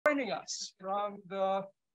joining us from the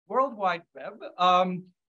World Wide Web.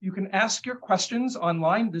 You can ask your questions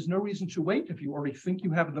online. There's no reason to wait. If you already think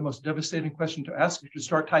you have the most devastating question to ask, you should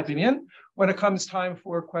start typing in. When it comes time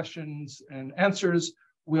for questions and answers,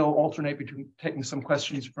 we'll alternate between taking some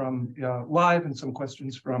questions from live and some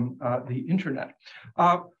questions from the internet.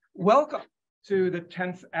 Welcome to the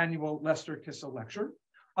 10th Annual Lester Kissel Lecture.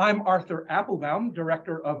 I'm Arthur Applebaum,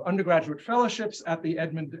 Director of Undergraduate Fellowships at the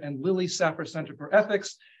Edmund and Lily Saffer Center for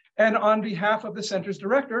Ethics. And on behalf of the center's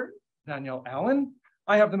director, Danielle Allen,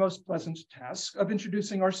 I have the most pleasant task of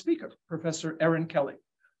introducing our speaker, Professor Erin Kelly.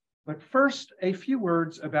 But first, a few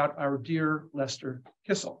words about our dear Lester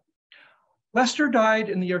Kissel. Lester died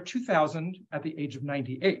in the year 2000 at the age of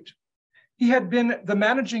 98. He had been the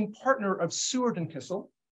managing partner of Seward &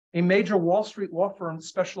 Kissel, a major Wall Street law firm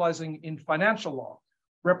specializing in financial law,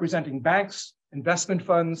 representing banks, investment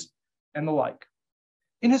funds, and the like.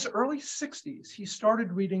 In his early 60s, he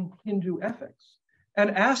started reading Hindu ethics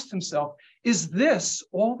and asked himself, is this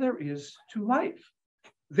all there is to life?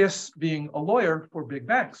 This being a lawyer for big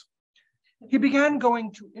banks. He began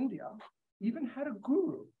going to India, even had a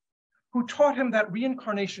guru who taught him that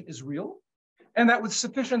reincarnation is real and that with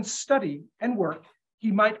sufficient study and work,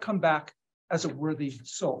 he might come back as a worthy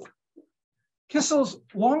soul. Kissel's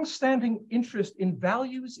longstanding interest in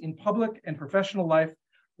values in public and professional life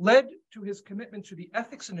led to his commitment to the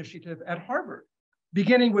Ethics Initiative at Harvard,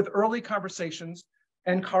 beginning with early conversations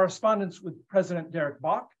and correspondence with President Derek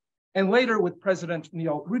Bok, and later with President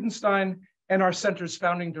Neil Rudenstein and our center's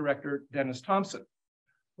founding director, Dennis Thompson.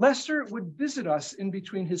 Lester would visit us in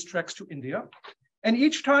between his treks to India, and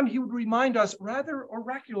each time he would remind us rather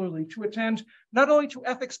oracularly to attend not only to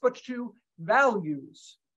ethics, but to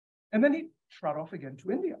values. And then he'd trot off again to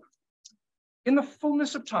India. In the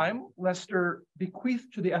fullness of time, Lester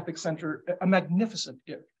bequeathed to the Ethics Center a magnificent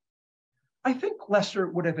gift. I think Lester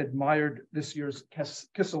would have admired this year's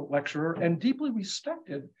Kissel lecturer and deeply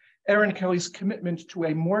respected Erin Kelly's commitment to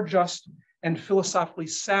a more just and philosophically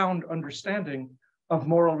sound understanding of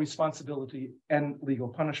moral responsibility and legal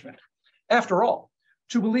punishment. After all,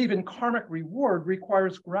 to believe in karmic reward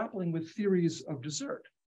requires grappling with theories of desert.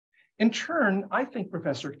 In turn, I think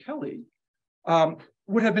Professor Kelly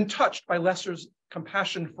would have been touched by Lester's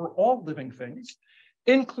compassion for all living things,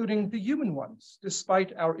 including the human ones,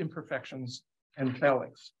 despite our imperfections and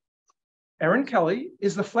failings. Erin Kelly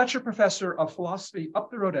is the Fletcher Professor of Philosophy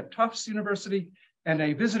up the road at Tufts University and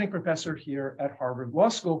a visiting professor here at Harvard Law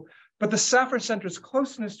School, but the Saffer Center's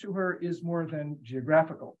closeness to her is more than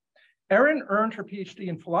geographical. Erin earned her PhD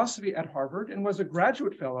in philosophy at Harvard and was a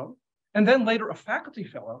graduate fellow, and then later a faculty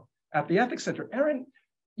fellow at the Ethics Center. Erin,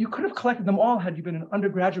 you could have collected them all had you been an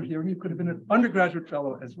undergraduate here, and you could have been an undergraduate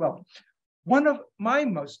fellow as well. One of my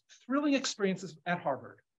most thrilling experiences at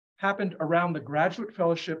Harvard happened around the graduate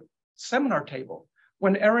fellowship seminar table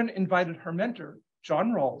when Erin invited her mentor,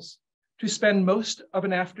 John Rawls, to spend most of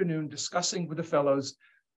an afternoon discussing with the fellows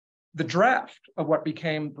the draft of what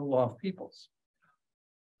became the Law of Peoples.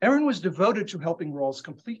 Erin was devoted to helping Rawls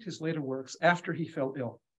complete his later works after he fell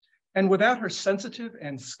ill. And without her sensitive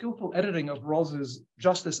and skillful editing of Rawls's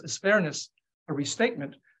Justice as Fairness, a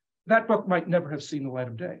restatement, that book might never have seen the light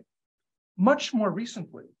of day. Much more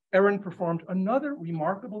recently, Erin performed another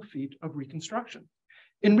remarkable feat of reconstruction.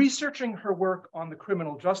 In researching her work on the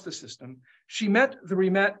criminal justice system, she met the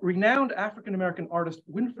renowned African-American artist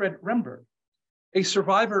Winfred Rembert, a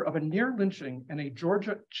survivor of a near lynching and a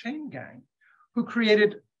Georgia chain gang, who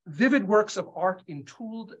created vivid works of art in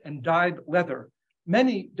tooled and dyed leather,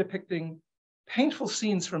 many depicting painful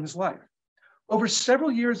scenes from his life. Over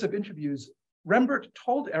several years of interviews, Rembert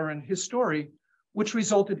told Erin his story, which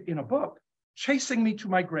resulted in a book, Chasing Me to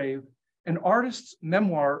My Grave, an artist's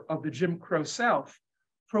memoir of the Jim Crow South,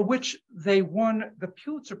 for which they won the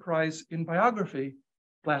Pulitzer Prize in biography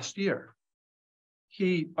last year.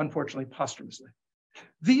 He, unfortunately, posthumously.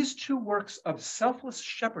 These two works of selfless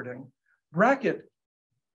shepherding bracket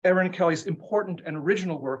Erin Kelly's important and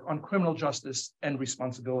original work on criminal justice and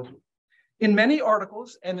responsibility. In many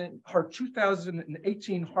articles and in her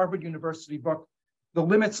 2018 Harvard University book, The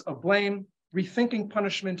Limits of Blame, Rethinking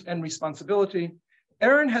Punishment and Responsibility,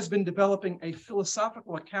 Erin has been developing a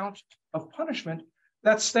philosophical account of punishment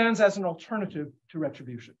that stands as an alternative to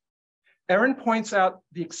retribution. Erin points out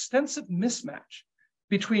the extensive mismatch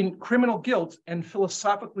between criminal guilt and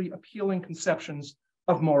philosophically appealing conceptions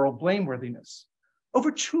of moral blameworthiness. Over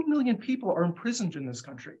 2 million people are imprisoned in this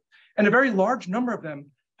country, and a very large number of them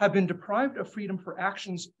have been deprived of freedom for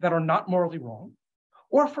actions that are not morally wrong,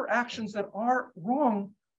 or for actions that are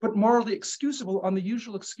wrong, but morally excusable on the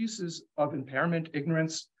usual excuses of impairment,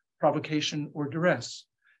 ignorance, provocation, or duress.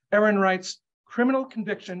 Erin writes, Criminal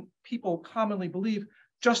conviction, people commonly believe,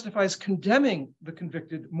 justifies condemning the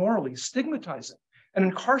convicted morally, stigmatizing and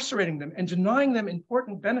incarcerating them and denying them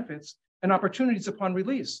important benefits and opportunities upon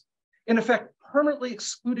release, in effect, permanently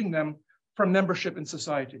excluding them from membership in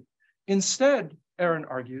society. Instead, Erin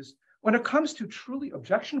argues, when it comes to truly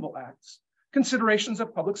objectionable acts, considerations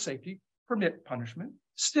of public safety permit punishment.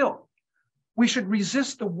 Still, we should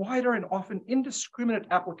resist the wider and often indiscriminate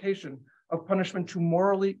application of punishment to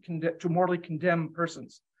morally condemn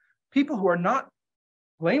persons. People who are not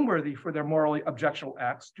blameworthy for their morally objectionable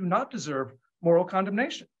acts do not deserve moral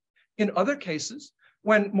condemnation. In other cases,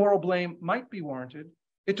 when moral blame might be warranted,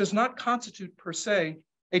 it does not constitute per se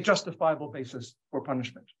a justifiable basis for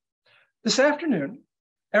punishment. This afternoon,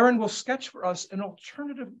 Erin will sketch for us an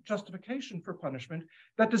alternative justification for punishment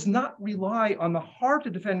that does not rely on the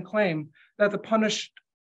hard-to-defend claim that the punished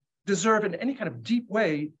deserve in any kind of deep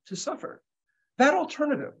way to suffer. That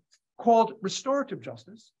alternative, called restorative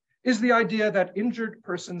justice, is the idea that injured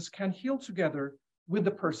persons can heal together with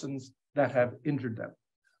the persons that have injured them.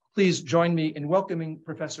 Please join me in welcoming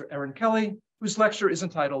Professor Erin Kelly, whose lecture is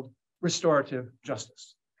entitled Restorative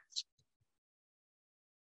Justice.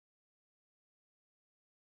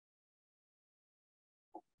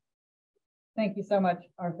 Thank you so much,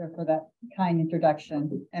 Arthur, for that kind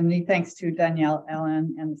introduction. And many thanks to Danielle,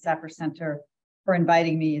 Ellen, and the Sapper Center for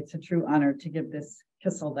inviting me. It's a true honor to give this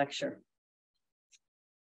Kissel lecture.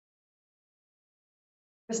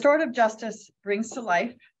 Restorative justice brings to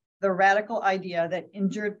life the radical idea that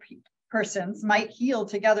injured persons might heal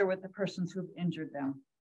together with the persons who've injured them.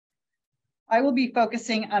 I will be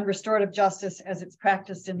focusing on restorative justice as it's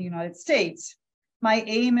practiced in the United States. My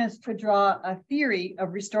aim is to draw a theory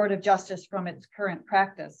of restorative justice from its current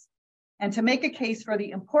practice and to make a case for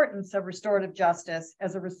the importance of restorative justice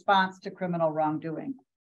as a response to criminal wrongdoing.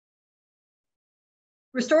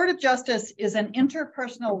 Restorative justice is an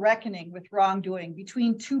interpersonal reckoning with wrongdoing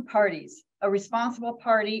between two parties, a responsible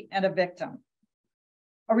party and a victim.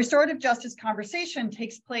 A restorative justice conversation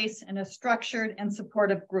takes place in a structured and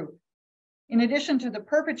supportive group. In addition to the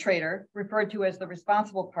perpetrator, referred to as the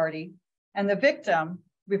responsible party, and the victim,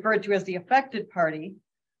 referred to as the affected party,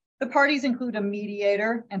 the parties include a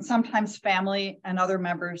mediator and sometimes family and other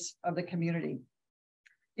members of the community.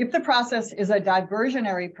 If the process is a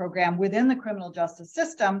diversionary program within the criminal justice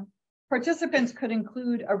system, participants could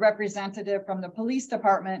include a representative from the police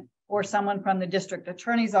department or someone from the district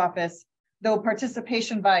attorney's office, though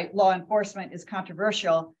participation by law enforcement is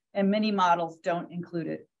controversial and many models don't include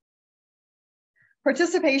it.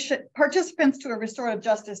 Participants to a restorative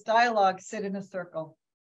justice dialogue sit in a circle.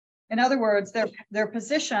 In other words, they're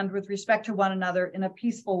positioned with respect to one another in a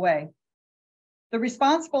peaceful way. The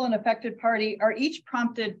responsible and affected party are each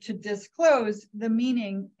prompted to disclose the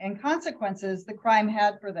meaning and consequences the crime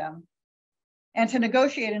had for them, and to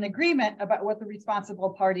negotiate an agreement about what the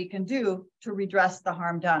responsible party can do to redress the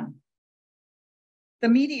harm done. The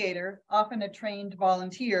mediator, often a trained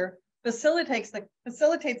volunteer, facilitates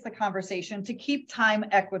the conversation to keep time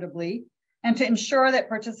equitably and to ensure that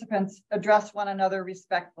participants address one another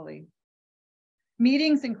respectfully.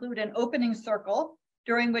 Meetings include an opening circle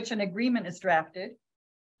during which an agreement is drafted,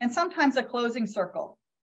 and sometimes a closing circle.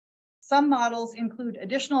 Some models include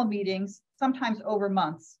additional meetings, sometimes over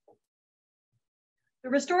months. The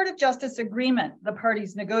restorative justice agreement the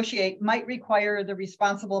parties negotiate might require the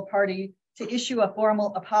responsible party to issue a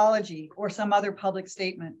formal apology or some other public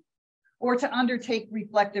statement, or to undertake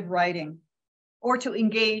reflective writing, or to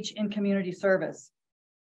engage in community service.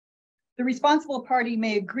 The responsible party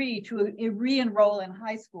may agree to re-enroll in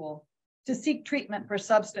high school, to seek treatment for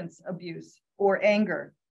substance abuse or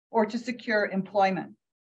anger, or to secure employment.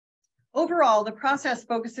 Overall, the process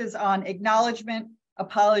focuses on acknowledgement,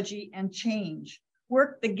 apology, and change,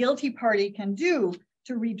 work the guilty party can do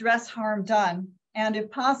to redress harm done, and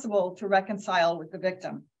if possible, to reconcile with the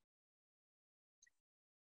victim.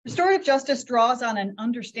 Restorative justice draws on an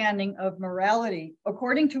understanding of morality,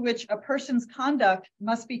 according to which a person's conduct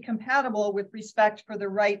must be compatible with respect for the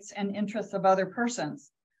rights and interests of other persons,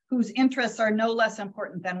 whose interests are no less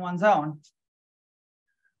important than one's own.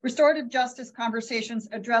 Restorative justice conversations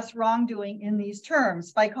address wrongdoing in these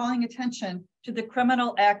terms by calling attention to the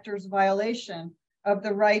criminal actor's violation of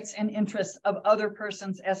the rights and interests of other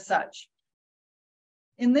persons as such.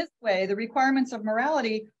 In this way, the requirements of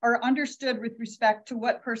morality are understood with respect to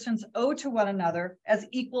what persons owe to one another as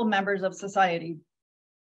equal members of society.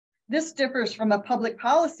 This differs from a public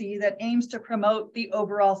policy that aims to promote the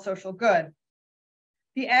overall social good.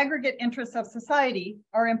 The aggregate interests of society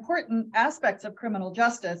are important aspects of criminal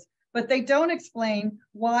justice, but they don't explain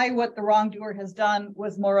why what the wrongdoer has done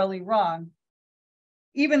was morally wrong.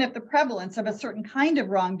 even if the prevalence of a certain kind of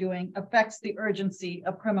wrongdoing affects the urgency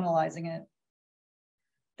of criminalizing it.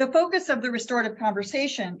 The focus of the restorative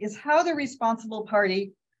conversation is how the responsible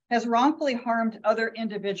party has wrongfully harmed other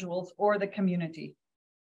individuals or the community.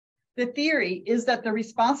 The theory is that the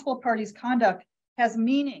responsible party's conduct has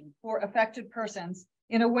meaning for affected persons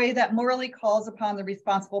in a way that morally calls upon the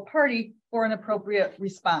responsible party for an appropriate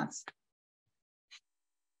response.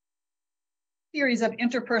 Theories of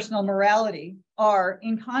interpersonal morality are,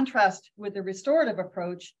 in contrast with the restorative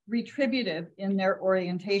approach, retributive in their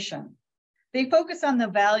orientation. They focus on the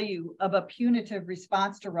value of a punitive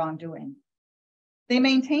response to wrongdoing. They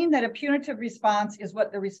maintain that a punitive response is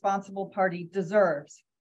what the responsible party deserves.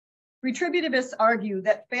 Retributivists argue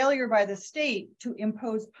that failure by the state to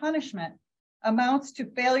impose punishment amounts to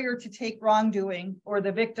failure to take wrongdoing or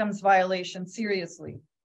the victim's violation seriously.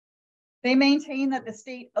 They maintain that the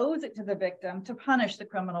state owes it to the victim to punish the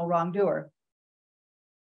criminal wrongdoer.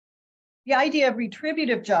 The idea of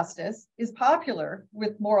retributive justice is popular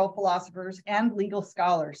with moral philosophers and legal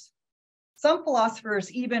scholars. Some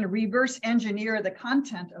philosophers even reverse engineer the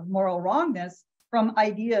content of moral wrongness from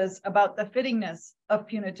ideas about the fittingness of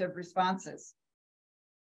punitive responses.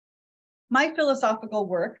 My philosophical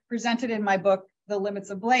work, presented in my book, The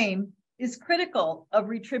Limits of Blame, is critical of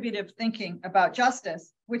retributive thinking about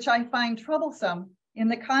justice, which I find troublesome in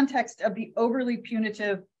the context of the overly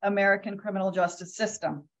punitive American criminal justice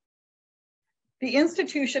system. The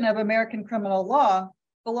institution of American criminal law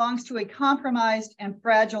belongs to a compromised and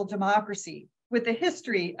fragile democracy with a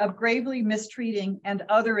history of gravely mistreating and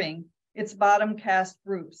othering its bottom caste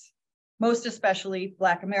groups, most especially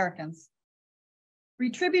Black Americans.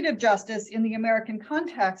 Retributive justice in the American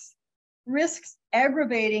context risks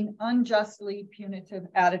aggravating unjustly punitive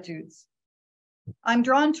attitudes. I'm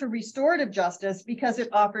drawn to restorative justice because it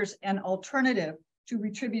offers an alternative to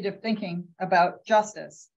retributive thinking about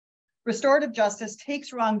justice. Restorative justice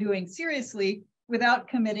takes wrongdoing seriously without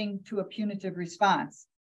committing to a punitive response.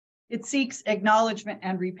 It seeks acknowledgement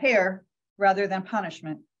and repair rather than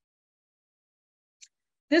punishment.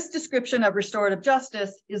 This description of restorative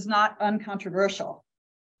justice is not uncontroversial.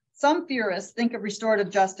 Some theorists think of restorative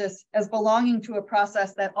justice as belonging to a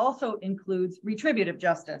process that also includes retributive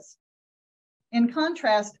justice. In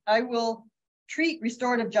contrast, I will treat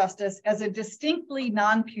restorative justice as a distinctly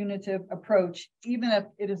non-punitive approach, even if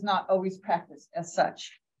it is not always practiced as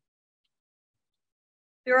such.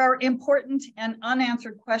 There are important and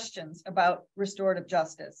unanswered questions about restorative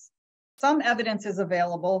justice. Some evidence is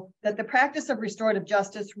available that the practice of restorative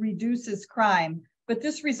justice reduces crime, but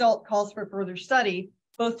this result calls for further study,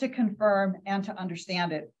 both to confirm and to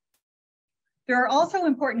understand it. There are also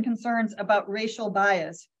important concerns about racial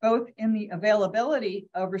bias, both in the availability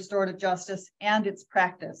of restorative justice and its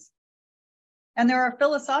practice. And there are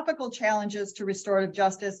philosophical challenges to restorative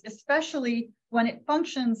justice, especially when it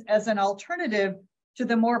functions as an alternative to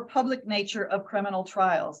the more public nature of criminal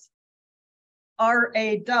trials.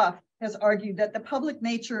 R.A. Duff has argued that the public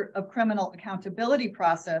nature of the criminal accountability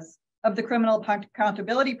process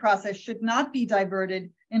should not be diverted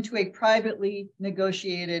into a privately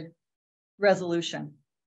negotiated resolution.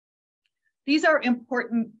 These are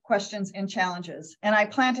important questions and challenges, and I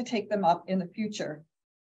plan to take them up in the future.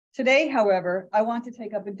 Today, however, I want to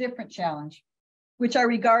take up a different challenge, which I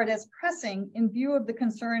regard as pressing in view of the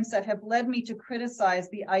concerns that have led me to criticize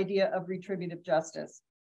the idea of retributive justice.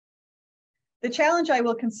 The challenge I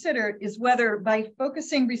will consider is whether, by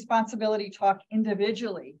focusing responsibility talk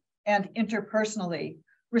individually and interpersonally,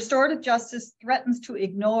 restorative justice threatens to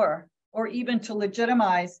ignore or even to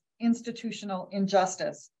legitimize institutional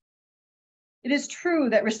injustice. It is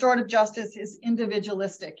true that restorative justice is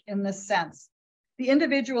individualistic in this sense. The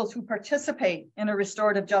individuals who participate in a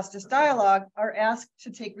restorative justice dialogue are asked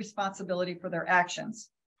to take responsibility for their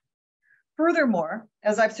actions. Furthermore,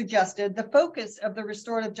 as I've suggested, the focus of the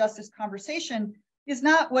restorative justice conversation is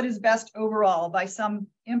not what is best overall by some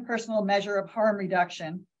impersonal measure of harm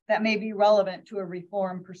reduction that may be relevant to a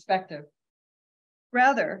reform perspective.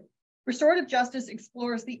 Rather, restorative justice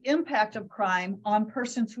explores the impact of crime on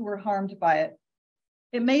persons who were harmed by it.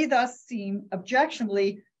 It may thus seem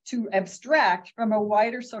objectionably too abstract from a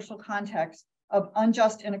wider social context of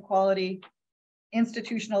unjust inequality,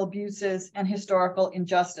 institutional abuses, and historical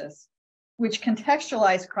injustice, which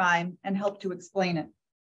contextualize crime and help to explain it.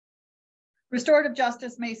 Restorative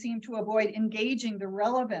justice may seem to avoid engaging the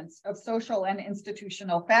relevance of social and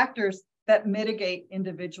institutional factors that mitigate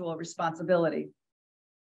individual responsibility.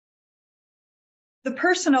 The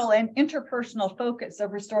personal and interpersonal focus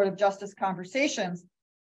of restorative justice conversations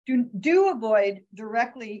do avoid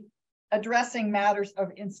directly addressing matters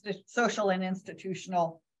of social and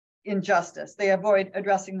institutional injustice. They avoid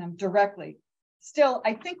addressing them directly. Still,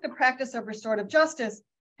 I think the practice of restorative justice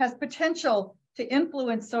has potential to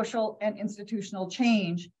influence social and institutional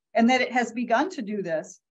change, and that it has begun to do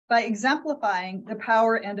this by exemplifying the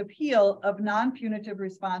power and appeal of non-punitive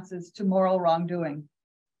responses to moral wrongdoing.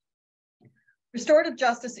 Restorative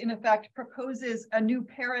justice, in effect, proposes a new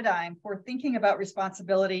paradigm for thinking about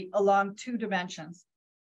responsibility along two dimensions.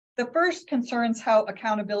 The first concerns how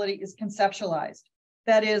accountability is conceptualized,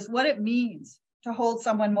 that is, what it means to hold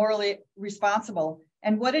someone morally responsible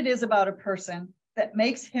and what it is about a person that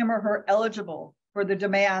makes him or her eligible for the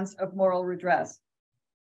demands of moral redress.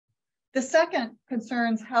 The second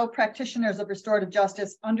concerns how practitioners of restorative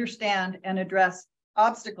justice understand and address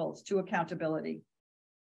obstacles to accountability.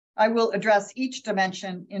 I will address each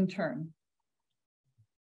dimension in turn.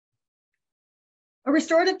 A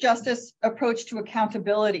restorative justice approach to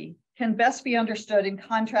accountability can best be understood in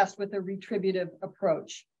contrast with a retributive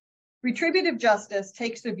approach. Retributive justice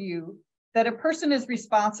takes the view that a person is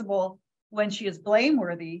responsible when she is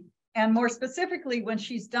blameworthy, and more specifically, when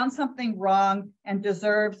she's done something wrong and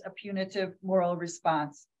deserves a punitive moral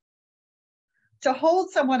response. To hold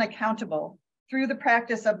someone accountable through the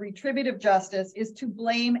practice of retributive justice is to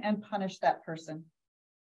blame and punish that person.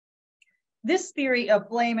 This theory of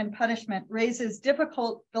blame and punishment raises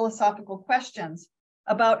difficult philosophical questions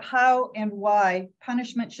about how and why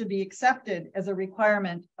punishment should be accepted as a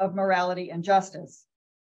requirement of morality and justice.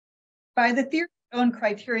 By the theory's own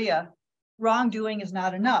criteria, wrongdoing is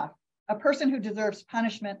not enough. A person who deserves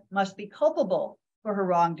punishment must be culpable for her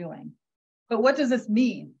wrongdoing. But what does this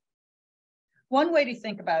mean? One way to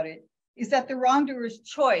think about it is that the wrongdoer's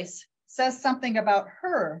choice says something about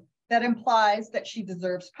her that implies that she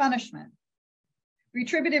deserves punishment.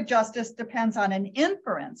 Retributive justice depends on an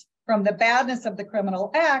inference from the badness of the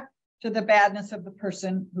criminal act to the badness of the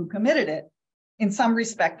person who committed it, in some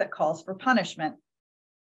respect that calls for punishment.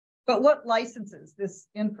 But what licenses this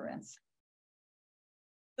inference?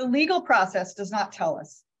 The legal process does not tell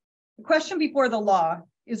us. The question before the law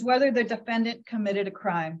is whether the defendant committed a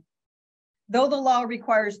crime. Though the law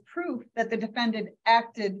requires proof that the defendant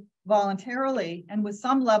acted voluntarily and with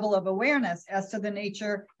some level of awareness as to the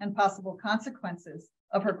nature and possible consequences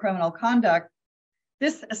of her criminal conduct,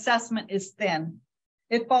 this assessment is thin.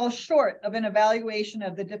 It falls short of an evaluation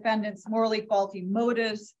of the defendant's morally faulty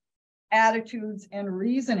motives, attitudes, and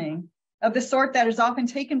reasoning of the sort that is often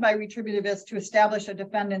taken by retributivists to establish a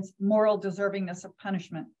defendant's moral deservingness of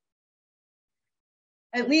punishment.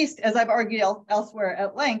 At least, as I've argued elsewhere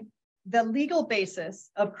at length, the legal basis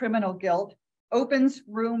of criminal guilt opens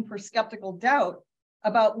room for skeptical doubt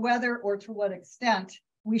about whether or to what extent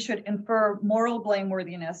we should infer moral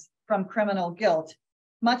blameworthiness from criminal guilt,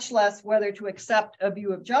 much less whether to accept a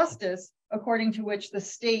view of justice according to which the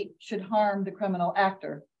state should harm the criminal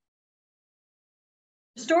actor.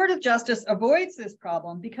 Restorative justice avoids this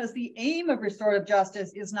problem because the aim of restorative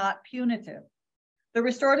justice is not punitive. The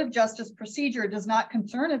restorative justice procedure does not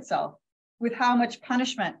concern itself with how much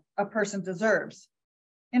punishment a person deserves.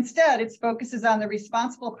 Instead, it focuses on the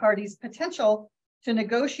responsible party's potential to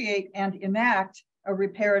negotiate and enact a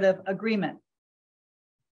reparative agreement.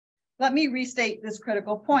 Let me restate this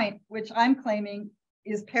critical point, which I'm claiming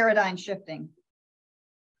is paradigm shifting.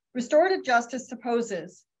 Restorative justice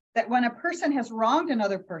supposes that when a person has wronged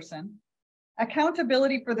another person,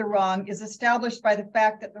 accountability for the wrong is established by the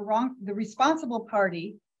fact that the responsible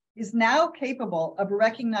party is now capable of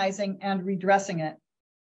recognizing and redressing it.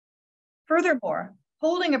 Furthermore,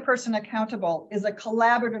 holding a person accountable is a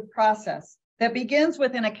collaborative process that begins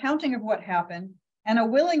with an accounting of what happened and a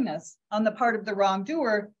willingness on the part of the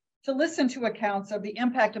wrongdoer to listen to accounts of the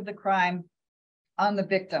impact of the crime on the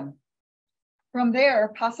victim. From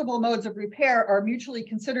there, possible modes of repair are mutually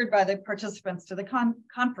considered by the participants to the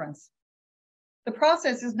conference. The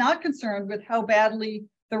process is not concerned with how badly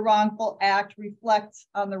the wrongful act reflects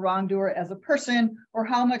on the wrongdoer as a person or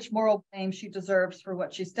how much moral blame she deserves for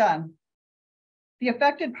what she's done. The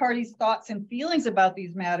affected party's thoughts and feelings about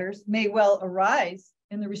these matters may well arise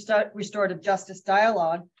in the restorative justice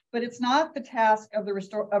dialogue, but it's not the task of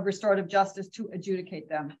restorative justice to adjudicate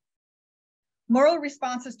them. Moral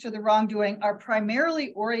responses to the wrongdoing are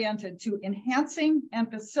primarily oriented to enhancing and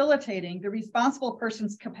facilitating the responsible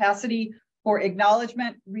person's capacity for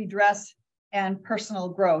acknowledgement, redress, and personal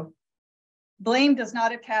growth. Blame does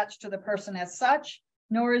not attach to the person as such,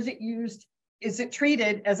 nor is it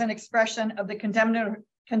treated as an expression of the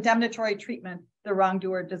condemnatory treatment the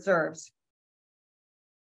wrongdoer deserves.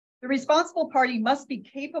 The responsible party must be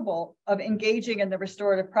capable of engaging in the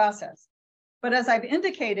restorative process. But as I've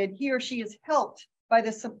indicated, he or she is helped by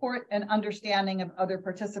the support and understanding of other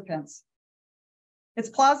participants. It's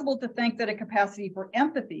plausible to think that a capacity for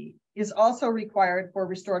empathy is also required for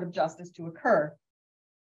restorative justice to occur.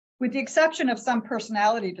 With the exception of some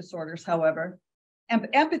personality disorders, however,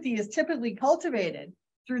 empathy is typically cultivated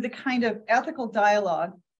through the kind of ethical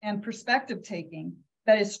dialogue and perspective taking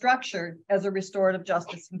that is structured as a restorative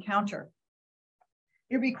justice encounter.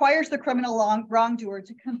 It requires the criminal wrongdoer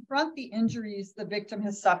to confront the injuries the victim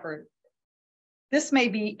has suffered. This may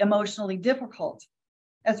be emotionally difficult.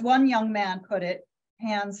 As one young man put it,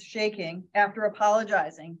 hands shaking after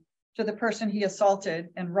apologizing to the person he assaulted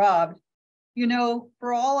and robbed, "You know,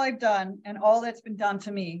 for all I've done and all that's been done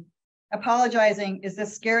to me, apologizing is the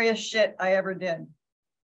scariest shit I ever did."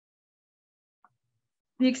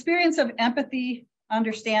 The experience of empathy,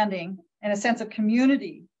 understanding, and a sense of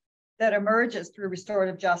community that emerges through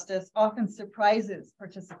restorative justice often surprises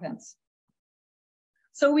participants.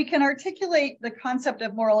 So we can articulate the concept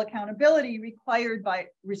of moral accountability required by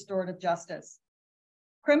restorative justice.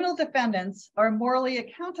 Criminal defendants are morally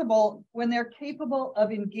accountable when they're capable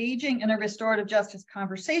of engaging in a restorative justice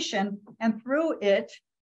conversation and through it,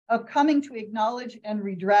 of coming to acknowledge and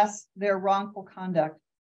redress their wrongful conduct.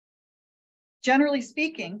 Generally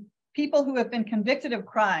speaking, people who have been convicted of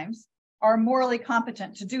crimes are morally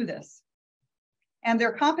competent to do this. And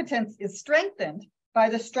their competence is strengthened by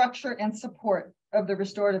the structure and support of the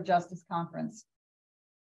Restorative Justice Conference.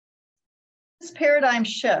 This paradigm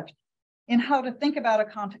shift in how to think about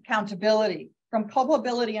accountability, from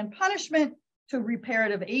culpability and punishment to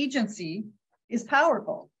reparative agency, is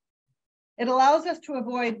powerful. It allows us to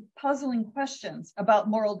avoid puzzling questions about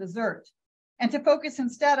moral desert and to focus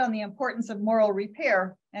instead on the importance of moral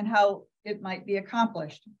repair and how it might be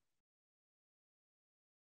accomplished.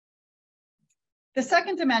 The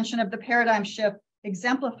second dimension of the paradigm shift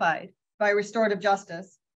exemplified by restorative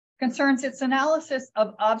justice concerns its analysis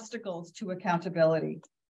of obstacles to accountability.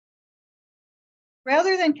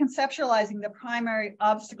 Rather than conceptualizing the primary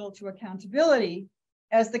obstacle to accountability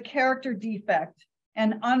as the character defect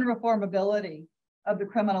and unreformability of the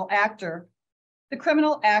criminal actor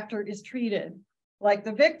is treated, like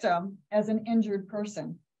the victim, as an injured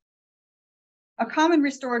person. A common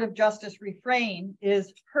restorative justice refrain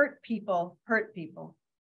is hurt people hurt people.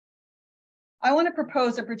 I want to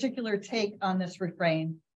propose a particular take on this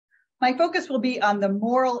refrain. My focus will be on the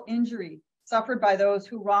moral injury suffered by those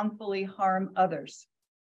who wrongfully harm others.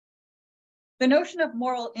 The notion of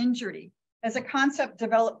moral injury as a concept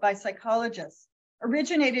developed by psychologists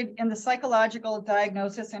originated in the psychological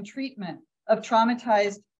diagnosis and treatment of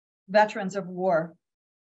traumatized veterans of war.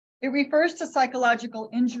 It refers to psychological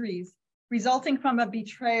injuries resulting from a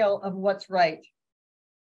betrayal of what's right.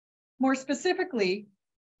 More specifically,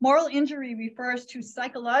 moral injury refers to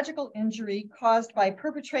psychological injury caused by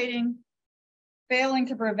perpetrating, failing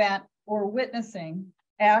to prevent, or witnessing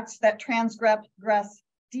acts that transgress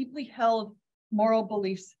deeply held moral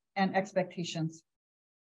beliefs and expectations.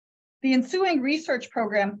 The ensuing research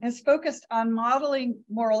program is focused on modeling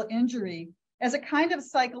moral injury as a kind of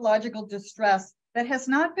psychological distress that has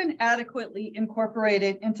not been adequately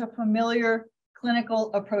incorporated into familiar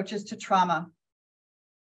clinical approaches to trauma.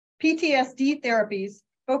 PTSD therapies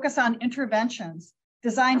focus on interventions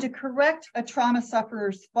designed to correct a trauma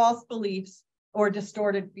sufferer's false beliefs or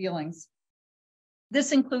distorted feelings.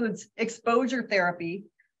 This includes exposure therapy,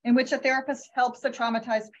 in which a therapist helps the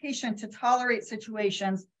traumatized patient to tolerate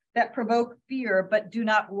situations that provoke fear but do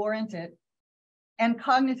not warrant it, and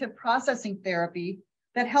cognitive processing therapy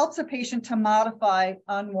that helps a patient to modify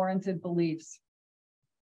unwarranted beliefs.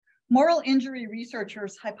 Moral injury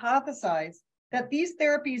researchers hypothesize that these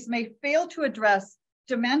therapies may fail to address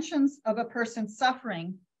dimensions of a person's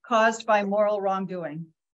suffering caused by moral wrongdoing.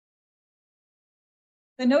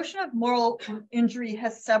 The notion of moral injury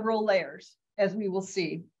has several layers, as we will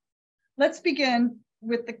see. Let's begin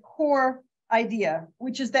with the core idea,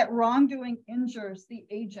 which is that wrongdoing injures the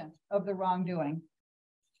agent of the wrongdoing.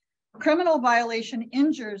 Criminal violation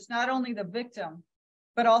injures not only the victim,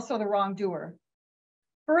 but also the wrongdoer.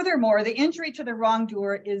 Furthermore, the injury to the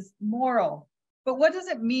wrongdoer is moral. But what does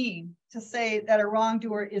it mean to say that a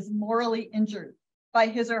wrongdoer is morally injured by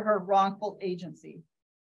his or her wrongful agency?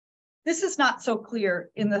 This is not so clear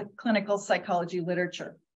in the clinical psychology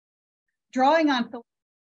literature. Drawing on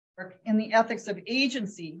work in the ethics of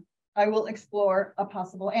agency, I will explore a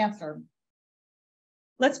possible answer.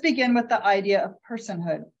 Let's begin with the idea of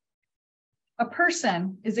personhood. A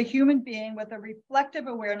person is a human being with a reflective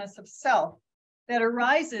awareness of self that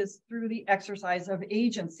arises through the exercise of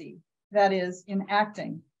agency, that is, in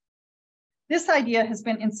acting. This idea has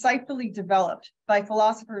been insightfully developed by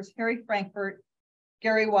philosophers Harry Frankfurt,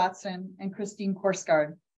 Gary Watson, and Christine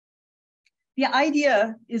Korsgaard. The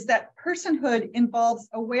idea is that personhood involves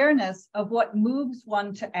awareness of what moves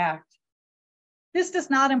one to act. This does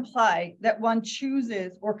not imply that one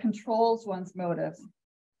chooses or controls one's motives,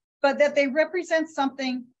 but that they represent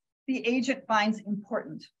something the agent finds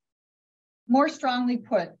important. More strongly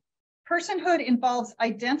put, personhood involves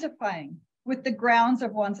identifying with the grounds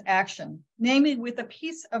of one's action, namely with a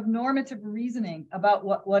piece of normative reasoning about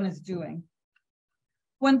what one is doing.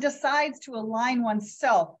 One decides to align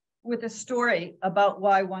oneself with a story about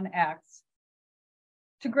why one acts.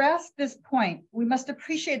 To grasp this point, we must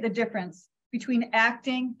appreciate the difference between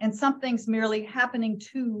acting and something's merely happening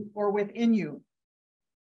to or within you.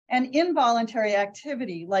 An involuntary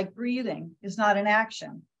activity like breathing is not an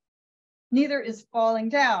action. Neither is falling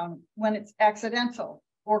down when it's accidental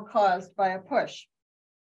or caused by a push.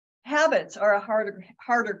 Habits are a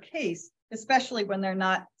harder case, especially when they're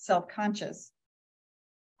not self-conscious.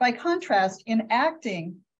 By contrast, in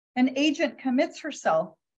acting, an agent commits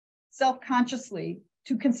herself self-consciously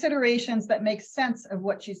to considerations that make sense of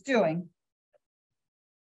what she's doing.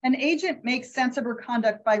 An agent makes sense of her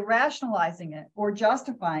conduct by rationalizing it or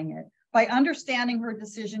justifying it, by understanding her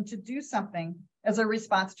decision to do something as a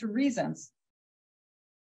response to reasons.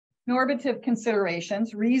 Normative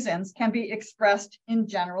considerations, reasons, can be expressed in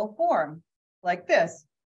general form, like this.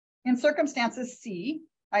 In circumstances C,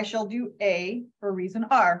 I shall do A for reason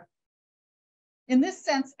R. In this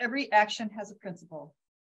sense, every action has a principle.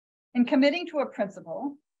 In committing to a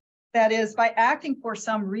principle, that is, by acting for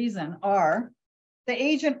some reason R, the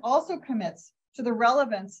agent also commits to the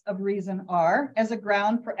relevance of reason R as a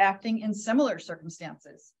ground for acting in similar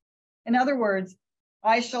circumstances. In other words,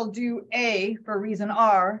 I shall do A for reason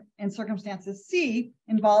R in circumstances C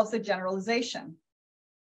involves a generalization.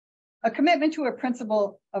 A commitment to a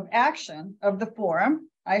principle of action of the form,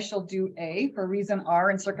 I shall do A for reason R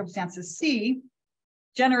in circumstances C,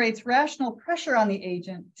 generates rational pressure on the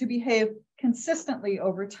agent to behave consistently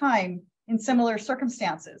over time in similar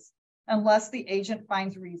circumstances, unless the agent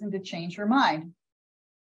finds reason to change her mind.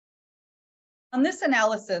 On this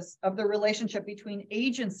analysis of the relationship between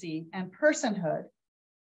agency and personhood,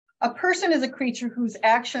 a person is a creature whose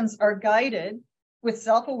actions are guided with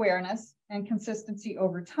self-awareness and consistency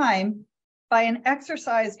over time by an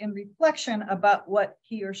exercise in reflection about what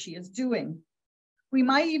he or she is doing. We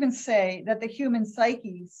might even say that the human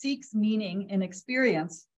psyche seeks meaning in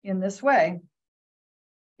experience in this way.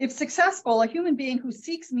 If successful, a human being who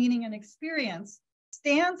seeks meaning and experience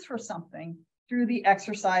stands for something through the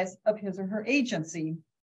exercise of his or her agency.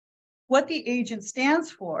 What the agent stands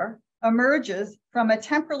for emerges from a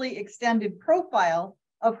temporally extended profile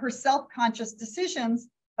of her self-conscious decisions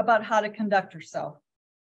about how to conduct herself.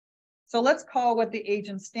 So let's call what the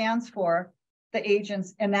agent stands for the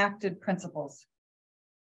agent's enacted principles.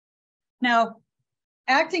 Now,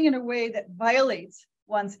 acting in a way that violates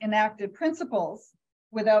one's enacted principles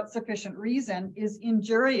without sufficient reason is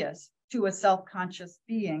injurious to a self-conscious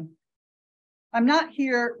being. I'm not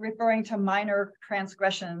here referring to minor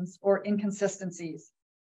transgressions or inconsistencies.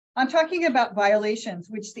 I'm talking about violations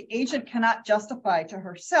which the agent cannot justify to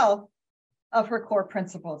herself of her core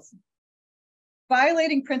principles.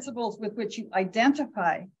 Violating principles with which you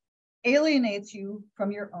identify alienates you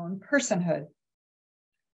from your own personhood.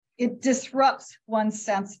 It disrupts one's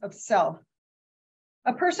sense of self.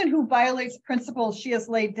 A person who violates principles she has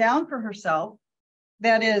laid down for herself,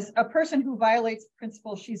 that is, a person who violates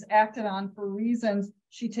principles she's acted on for reasons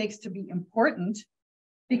she takes to be important,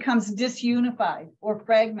 becomes disunified or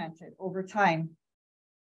fragmented over time.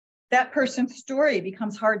 That person's story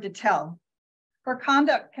becomes hard to tell. Her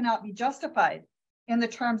conduct cannot be justified in the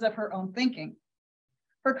terms of her own thinking.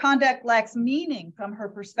 Her conduct lacks meaning from her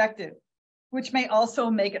perspective, which may also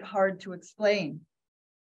make it hard to explain.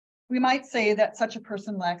 We might say that such a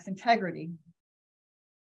person lacks integrity.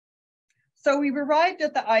 So we've arrived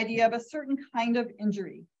at the idea of a certain kind of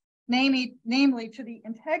injury, namely to the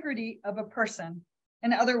integrity of a person.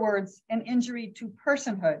 In other words, an injury to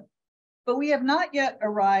personhood. But we have not yet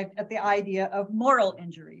arrived at the idea of moral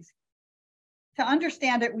injuries. To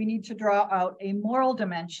understand it, we need to draw out a moral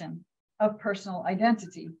dimension of personal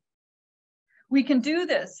identity. We can do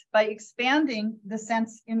this by expanding the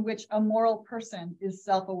sense in which a moral person is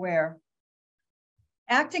self-aware.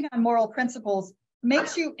 Acting on moral principles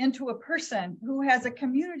makes you into a person who has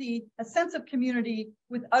a sense of community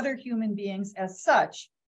with other human beings as such,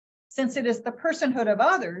 since it is the personhood of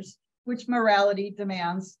others which morality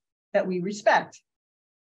demands that we respect.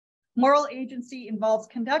 Moral agency involves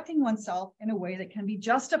conducting oneself in a way that can be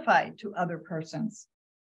justified to other persons.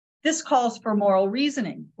 This calls for moral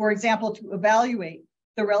reasoning, for example, to evaluate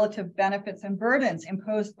the relative benefits and burdens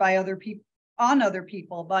imposed by other people on other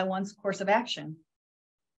people by one's course of action.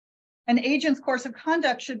 An agent's course of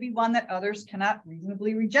conduct should be one that others cannot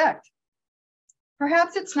reasonably reject.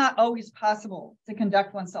 Perhaps it's not always possible to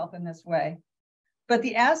conduct oneself in this way, but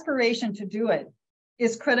the aspiration to do it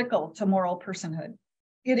is critical to moral personhood.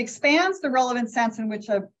 It expands the relevant sense in which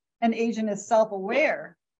an agent is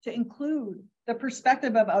self-aware to include the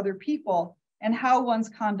perspective of other people and how one's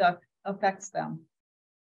conduct affects them.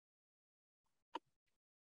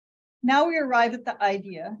 Now we arrive at the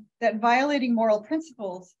idea that violating moral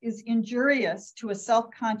principles is injurious to a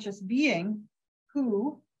self-conscious being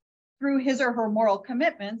who, through his or her moral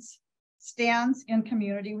commitments, stands in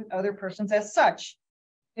community with other persons as such.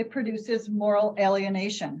 It produces moral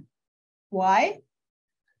alienation. Why?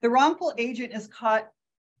 The wrongful agent is caught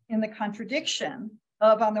in the contradiction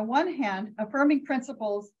of, on the one hand, affirming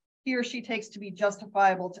principles he or she takes to be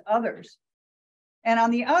justifiable to others, and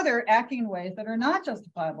on the other, acting in ways that are not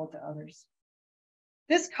justifiable to others.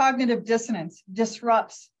 This cognitive dissonance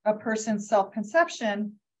disrupts a person's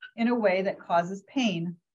self-conception in a way that causes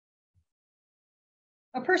pain.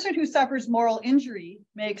 A person who suffers moral injury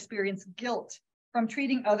may experience guilt from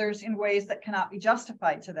treating others in ways that cannot be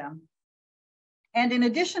justified to them. And in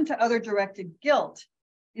addition to other directed guilt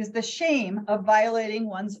is the shame of violating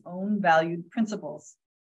one's own valued principles.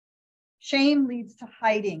 Shame leads to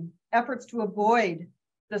hiding, efforts to avoid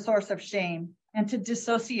the source of shame and to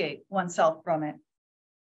dissociate oneself from it.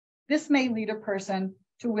 This may lead a person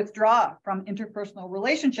to withdraw from interpersonal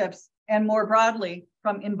relationships and more broadly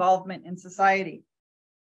from involvement in society.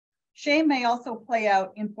 Shame may also play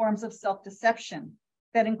out in forms of self-deception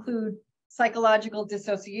that include psychological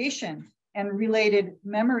dissociation and related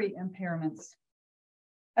memory impairments.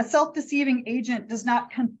 A self-deceiving agent does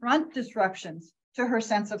not confront disruptions to her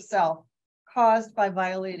sense of self caused by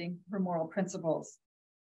violating her moral principles.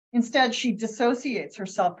 Instead, she dissociates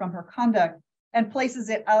herself from her conduct and places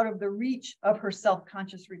it out of the reach of her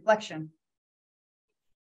self-conscious reflection.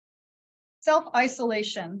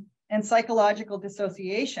 Self-isolation and psychological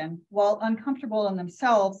dissociation, while uncomfortable in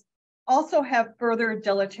themselves, also have further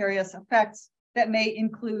deleterious effects that may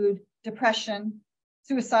include depression,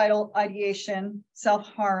 suicidal ideation,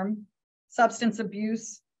 self-harm, substance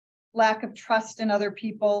abuse, lack of trust in other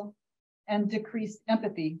people, and decreased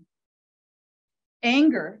empathy.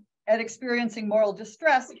 Anger at experiencing moral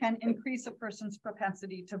distress can increase a person's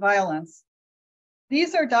propensity to violence.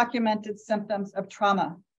 These are documented symptoms of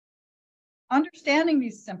trauma. Understanding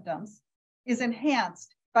these symptoms is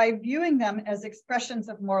enhanced by viewing them as expressions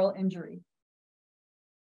of moral injury.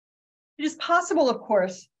 It is possible, of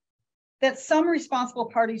course, that some responsible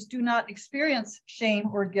parties do not experience shame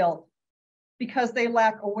or guilt because they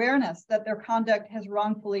lack awareness that their conduct has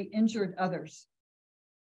wrongfully injured others.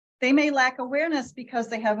 They may lack awareness because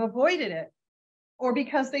they have avoided it or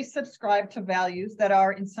because they subscribe to values that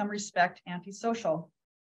are in some respect antisocial.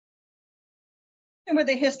 And with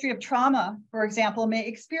a history of trauma, for example, may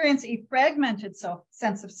experience a fragmented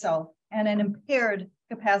sense of self and an impaired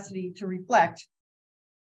capacity to reflect.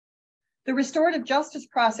 The restorative justice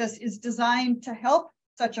process is designed to help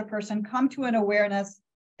such a person come to an awareness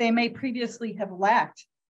they may previously have lacked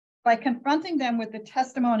by confronting them with the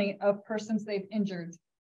testimony of persons they've injured.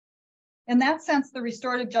 In that sense, the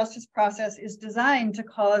restorative justice process is designed to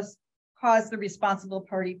cause the responsible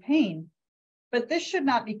party pain, but this should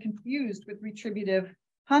not be confused with retributive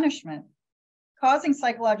punishment. Causing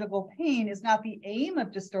psychological pain is not the aim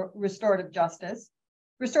of restorative justice.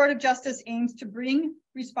 Restorative justice aims to bring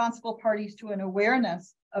responsible parties to an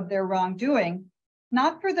awareness of their wrongdoing,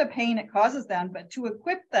 not for the pain it causes them, but to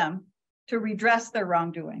equip them to redress their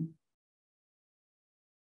wrongdoing.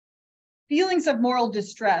 Feelings of moral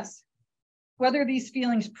distress, whether these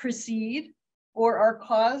feelings precede or are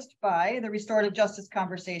caused by the restorative justice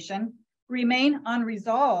conversation, remain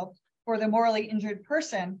unresolved for the morally injured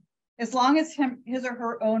person as long as his or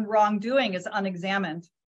her own wrongdoing is unexamined.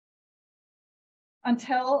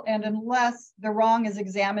 Until and unless the wrong is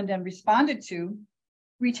examined and responded to,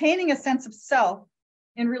 retaining a sense of self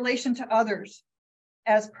in relation to others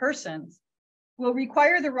as persons will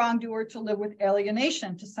require the wrongdoer to live with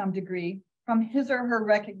alienation to some degree from his or her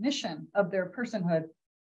recognition of their personhood.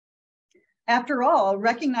 After all,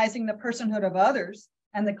 recognizing the personhood of others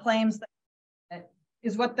and the claims that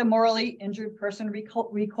is what the morally injured person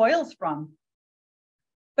recoils from.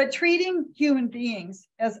 But treating human beings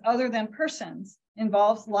as other than persons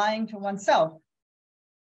involves lying to oneself.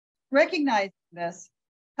 Recognizing this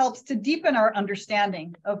helps to deepen our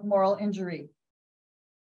understanding of moral injury.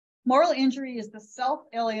 Moral injury is the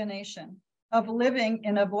self-alienation of living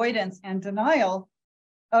in avoidance and denial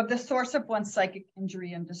of the source of one's psychic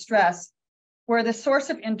injury and distress, where the source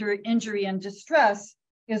of injury and distress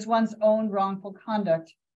is one's own wrongful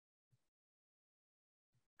conduct.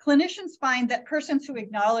 Clinicians find that persons who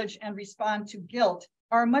acknowledge and respond to guilt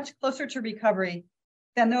are much closer to recovery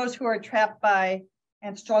than those who are trapped by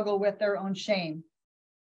and struggle with their own shame.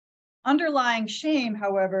 Underlying shame,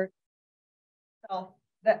 however,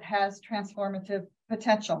 that has transformative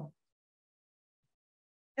potential.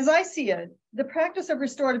 As I see it, the practice of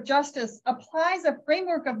restorative justice applies a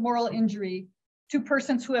framework of moral injury to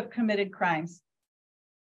persons who have committed crimes.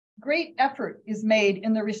 Great effort is made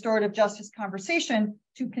in the restorative justice conversation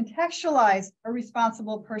to contextualize a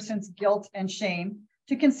responsible person's guilt and shame,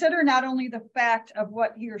 to consider not only the fact of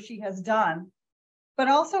what he or she has done, but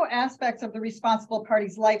also aspects of the responsible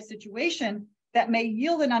party's life situation that may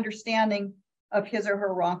yield an understanding of his or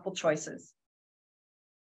her wrongful choices.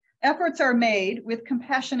 Efforts are made with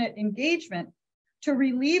compassionate engagement to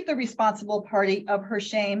relieve the responsible party of her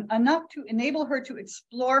shame enough to enable her to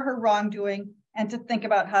explore her wrongdoing and to think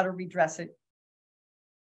about how to redress it.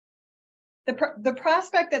 The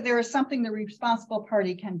prospect that there is something the responsible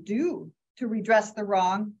party can do to redress the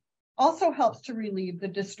wrong also helps to relieve the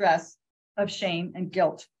distress of shame and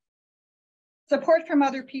guilt. Support from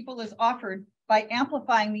other people is offered by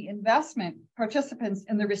amplifying the investment participants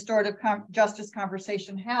in the restorative justice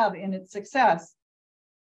conversation have in its success.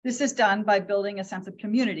 This is done by building a sense of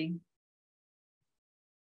community.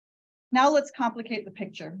 Now let's complicate the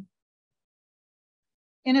picture.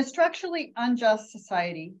 In a structurally unjust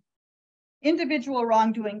society, individual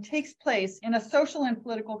wrongdoing takes place in a social and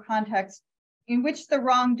political context in which the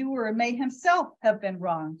wrongdoer may himself have been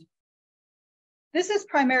wronged. This is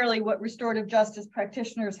primarily what restorative justice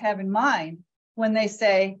practitioners have in mind when they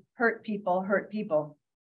say, hurt people, hurt people.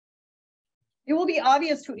 It will be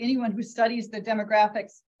obvious to anyone who studies the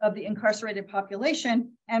demographics of the incarcerated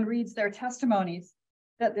population and reads their testimonies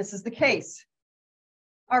that this is the case.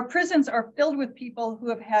 Our prisons are filled with people who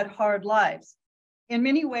have had hard lives, in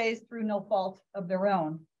many ways through no fault of their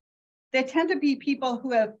own. They tend to be people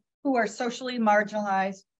who are socially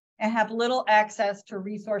marginalized and have little access to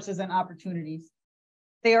resources and opportunities.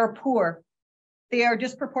 They are poor. They are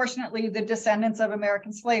disproportionately the descendants of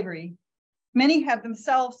American slavery. Many have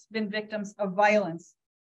themselves been victims of violence.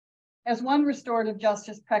 As one restorative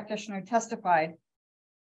justice practitioner testified,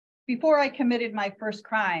 before I committed my first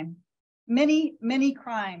crime, many, many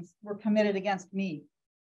crimes were committed against me.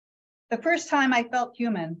 The first time I felt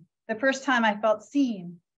human, the first time I felt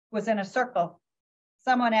seen was in a circle.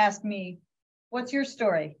 Someone asked me, what's your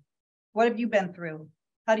story? What have you been through?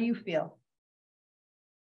 How do you feel?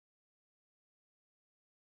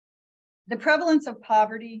 The prevalence of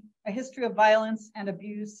poverty, a history of violence and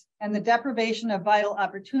abuse, and the deprivation of vital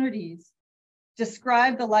opportunities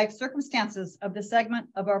describe the life circumstances of the segment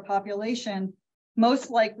of our population most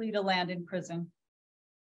likely to land in prison.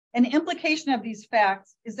 An implication of these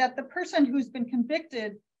facts is that the person who's been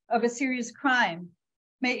convicted of a serious crime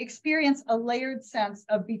may experience a layered sense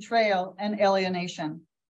of betrayal and alienation.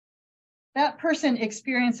 That person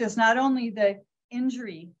experiences not only the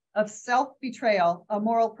injury of self-betrayal a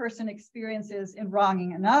moral person experiences in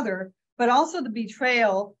wronging another, but also the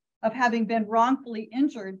betrayal of having been wrongfully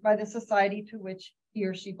injured by the society to which he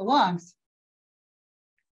or she belongs.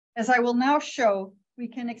 As I will now show, we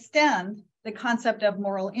can extend the concept of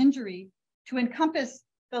moral injury to encompass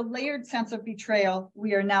the layered sense of betrayal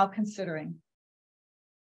we are now considering.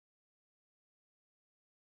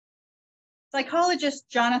 Psychologist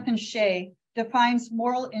Jonathan Shea defines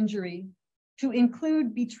moral injury to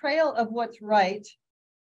include betrayal of what's right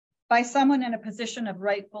by someone in a position of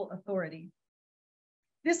rightful authority.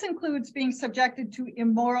 This includes being subjected to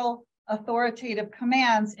immoral, authoritative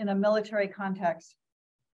commands in a military context.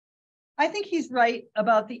 I think he's right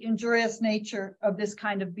about the injurious nature of this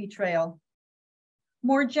kind of betrayal.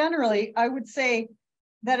 More generally, I would say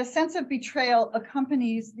that a sense of betrayal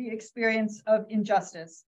accompanies the experience of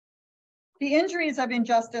injustice. The injuries of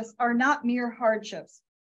injustice are not mere hardships.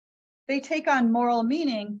 They take on moral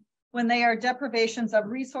meaning when they are deprivations of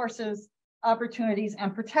resources, opportunities,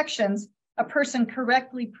 and protections a person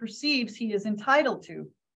correctly perceives he is entitled to.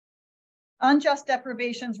 Unjust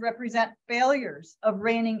deprivations represent failures of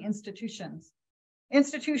reigning institutions,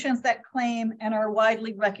 institutions that claim and are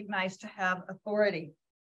widely recognized to have authority.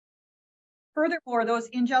 Furthermore, those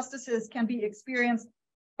injustices can be experienced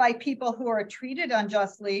by people who are treated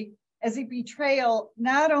unjustly as a betrayal,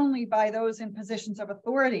 not only by those in positions of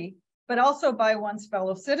authority, but also by one's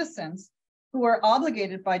fellow citizens who are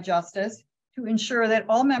obligated by justice to ensure that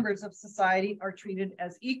all members of society are treated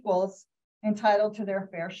as equals, entitled to their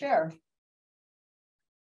fair share.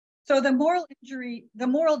 So the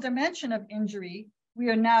moral dimension of injury we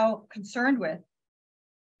are now concerned with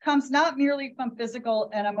comes not merely from physical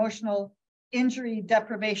and emotional injury,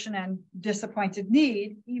 deprivation, and disappointed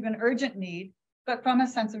need, even urgent need, but from a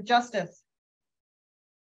sense of justice.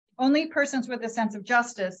 Only persons with a sense of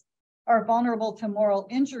justice are vulnerable to moral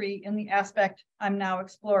injury in the aspect I'm now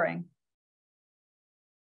exploring.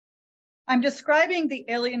 I'm describing the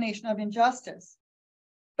alienation of injustice,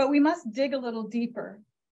 but we must dig a little deeper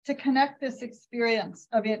to connect this experience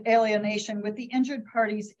of alienation with the injured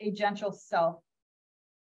party's agential self.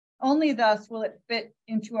 Only thus will it fit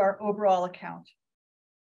into our overall account.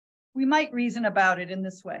 We might reason about it in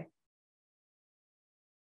this way.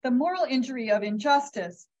 The moral injury of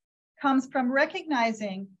injustice comes from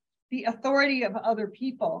recognizing the authority of other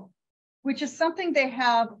people, which is something they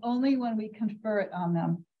have only when we confer it on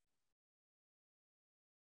them.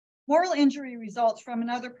 Moral injury results from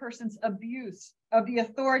another person's abuse of the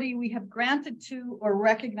authority we have granted to or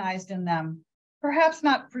recognized in them, perhaps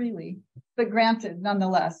not freely, but granted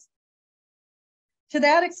nonetheless. To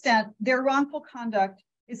that extent, their wrongful conduct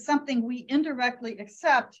is something we indirectly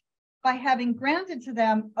accept by having granted to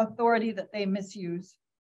them authority that they misuse.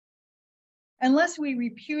 Unless we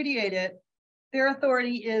repudiate it, their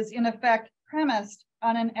authority is in effect premised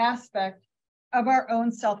on an aspect of our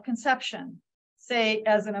own self-conception, say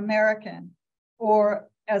as an American, or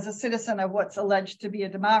as a citizen of what's alleged to be a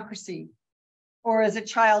democracy, or as a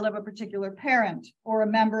child of a particular parent, or a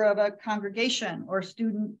member of a congregation, or a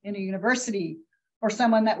student in a university, or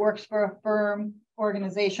someone that works for a firm,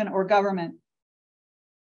 organization, or government.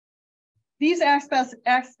 These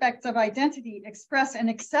aspects of identity express an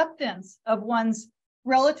acceptance of one's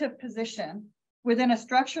relative position within a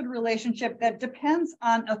structured relationship that depends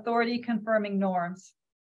on authority-confirming norms.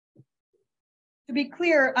 To be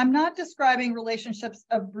clear, I'm not describing relationships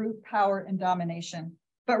of brute power and domination,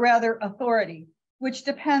 but rather authority, which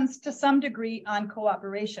depends to some degree on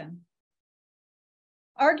cooperation.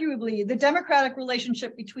 Arguably, the democratic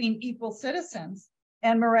relationship between equal citizens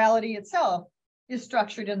and morality itself is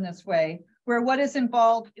structured in this way, where what is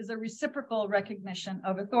involved is a reciprocal recognition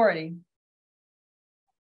of authority.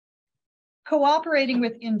 Cooperating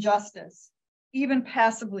with injustice, even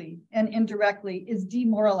passively and indirectly, is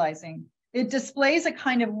demoralizing. It displays a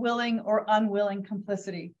kind of willing or unwilling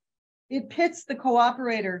complicity. It pits the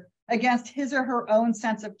cooperator against his or her own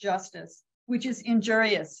sense of justice, which is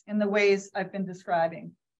injurious in the ways I've been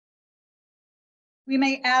describing. We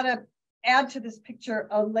may add to this picture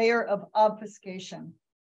a layer of obfuscation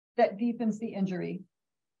that deepens the injury.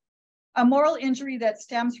 A moral injury that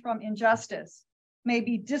stems from injustice may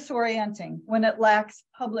be disorienting when it lacks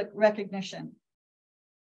public recognition.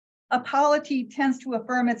 A polity tends to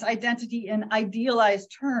affirm its identity in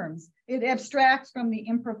idealized terms. It abstracts from the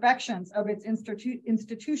imperfections of its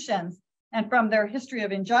institutions and from their history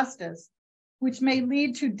of injustice, which may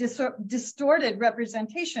lead to distorted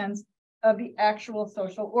representations of the actual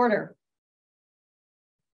social order.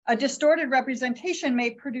 A distorted representation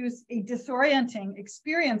may produce a disorienting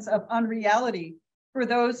experience of unreality for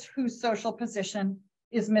those whose social position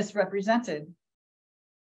is misrepresented.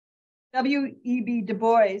 W.E.B. Du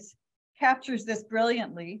Bois captures this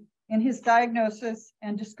brilliantly in his diagnosis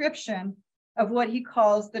and description of what he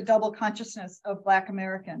calls the double consciousness of Black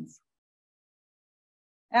Americans.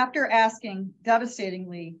 After asking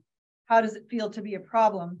devastatingly, how does it feel to be a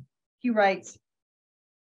problem? He writes,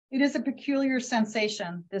 "It is a peculiar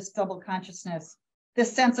sensation, this double consciousness,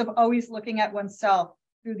 this sense of always looking at oneself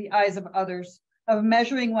through the eyes of others, of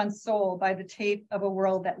measuring one's soul by the tape of a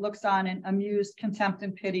world that looks on in amused contempt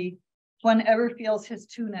and pity. One ever feels his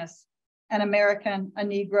two-ness, an American, a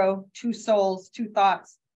Negro, two souls, two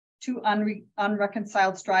thoughts, two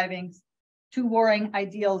unreconciled strivings, two warring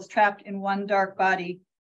ideals trapped in one dark body,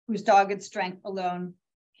 whose dogged strength alone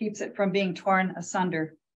keeps it from being torn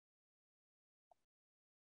asunder."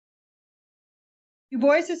 Du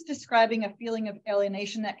Bois is describing a feeling of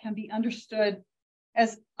alienation that can be understood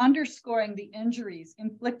as underscoring the injuries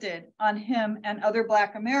inflicted on him and other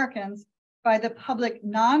Black Americans by the public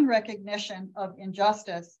non-recognition of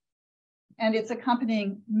injustice and its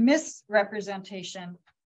accompanying misrepresentation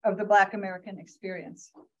of the Black American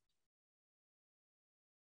experience.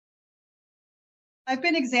 I've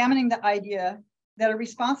been examining the idea that a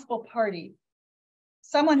responsible party,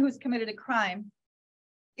 someone who's committed a crime,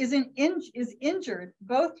 is injured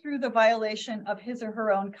both through the violation of his or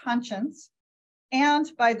her own conscience and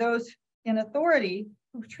by those in authority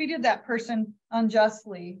who've treated that person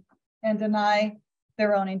unjustly and deny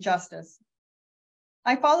their own injustice.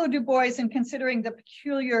 I follow Du Bois in considering the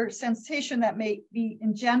peculiar sensation that may be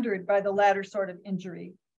engendered by the latter sort of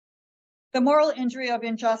injury. The moral injury of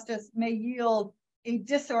injustice may yield a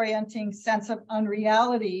disorienting sense of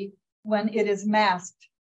unreality when it is masked.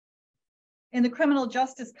 In the criminal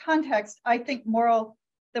justice context, I think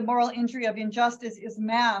the moral injury of injustice is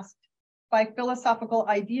masked by philosophical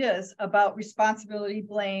ideas about responsibility,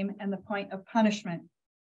 blame, and the point of punishment.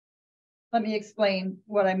 Let me explain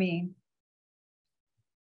what I mean.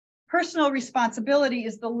 Personal responsibility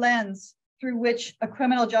is the lens through which a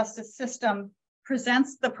criminal justice system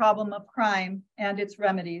presents the problem of crime and its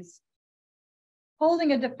remedies.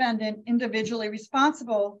 Holding a defendant individually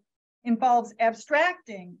responsible involves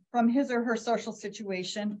abstracting from his or her social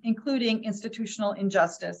situation, including institutional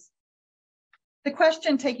injustice. The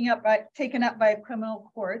question taken up by a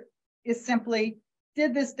criminal court is simply,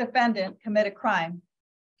 did this defendant commit a crime?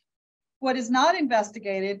 What is not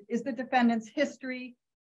investigated is the defendant's history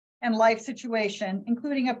and life situation,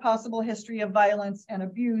 including a possible history of violence and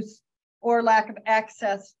abuse or lack of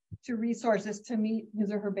access to resources to meet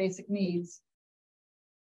his or her basic needs.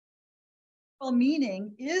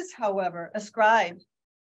 Meaning is, however, ascribed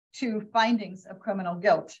to findings of criminal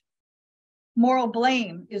guilt. Moral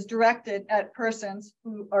blame is directed at persons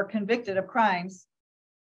who are convicted of crimes.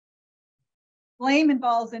 Blame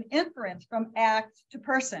involves an inference from act to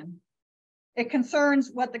person. It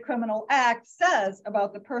concerns what the criminal act says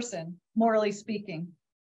about the person, morally speaking.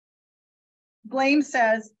 Blame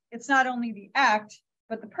says it's not only the act,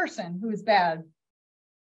 but the person who is bad.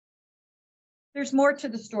 There's more to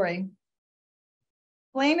the story.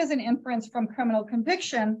 Blame is an inference from criminal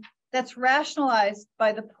conviction that's rationalized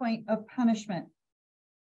by the point of punishment.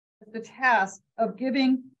 It's the task of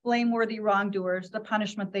giving blameworthy wrongdoers the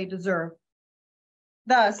punishment they deserve.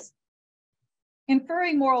 Thus,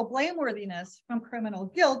 inferring moral blameworthiness from criminal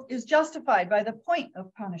guilt is justified by the point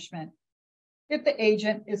of punishment. If the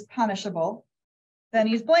agent is punishable, then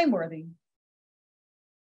he's blameworthy.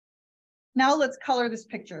 Now let's color this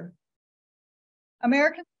picture.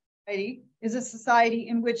 American society is a society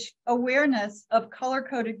in which awareness of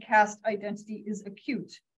color-coded caste identity is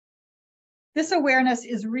acute. This awareness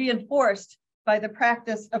is reinforced by the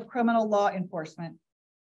practice of criminal law enforcement.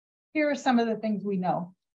 Here are some of the things we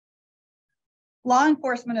know. Law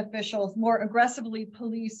enforcement officials more aggressively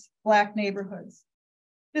police Black neighborhoods.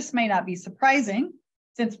 This may not be surprising,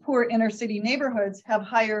 since poor inner city neighborhoods have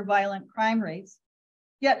higher violent crime rates.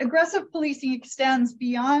 Yet aggressive policing extends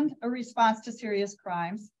beyond a response to serious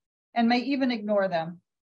crimes and may even ignore them.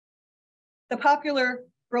 The popular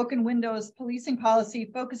broken windows policing policy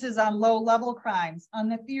focuses on low-level crimes, on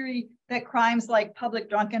the theory that crimes like public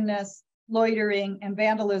drunkenness, loitering, and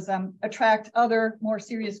vandalism attract other more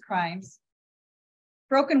serious crimes.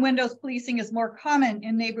 Broken windows policing is more common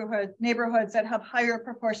in neighborhoods that have higher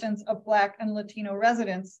proportions of Black and Latino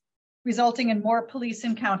residents, resulting in more police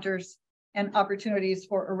encounters and opportunities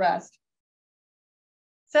for arrest.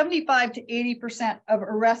 75 to 80% of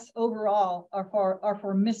arrests overall are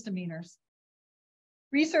for misdemeanors.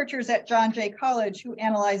 Researchers at John Jay College, who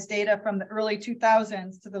analyzed data from the early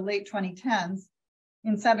 2000s to the late 2010s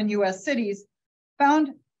in 7 US cities,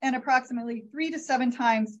 found an approximately 3 to 7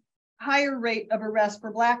 times higher rate of arrest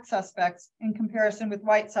for Black suspects in comparison with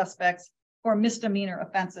white suspects for misdemeanor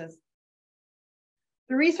offenses.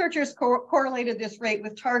 The researchers correlated this rate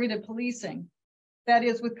with targeted policing, that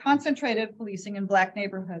is, with concentrated policing in Black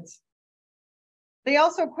neighborhoods. They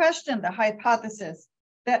also questioned the hypothesis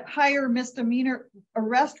that higher misdemeanor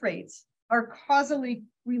arrest rates are causally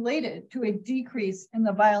related to a decrease in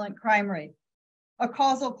the violent crime rate, a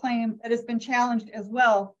causal claim that has been challenged as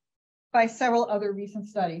well by several other recent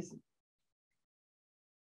studies.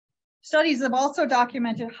 Studies have also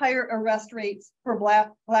documented higher arrest rates for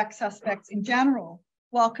Black suspects in general,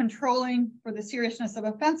 while controlling for the seriousness of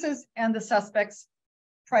offenses and the suspect's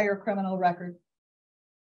prior criminal record.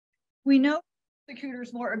 We know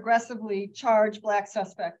prosecutors more aggressively charge Black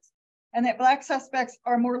suspects, and that Black suspects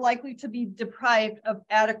are more likely to be deprived of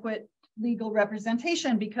adequate legal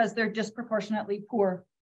representation because they're disproportionately poor.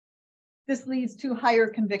 This leads to higher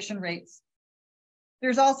conviction rates.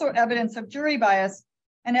 There's also evidence of jury bias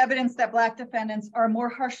and evidence that Black defendants are more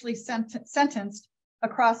harshly sentenced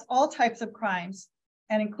across all types of crimes,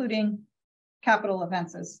 and including capital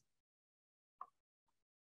offenses.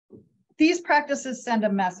 These practices send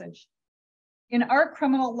a message. In our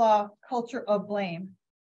criminal law culture of blame,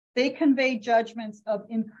 they convey judgments of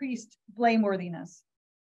increased blameworthiness.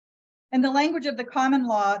 In the language of the common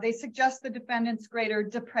law, they suggest the defendant's greater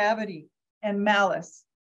depravity and malice.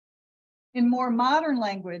 In more modern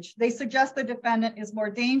language, they suggest the defendant is more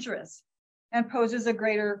dangerous and poses a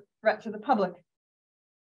greater threat to the public.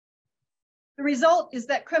 The result is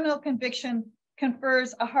that criminal conviction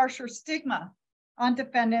confers a harsher stigma on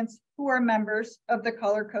defendants who are members of the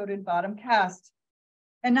color-coded bottom caste,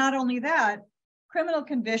 And not only that, criminal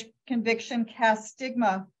conviction casts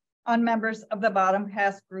stigma on members of the bottom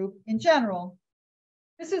caste group in general.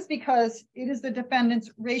 This is because it is the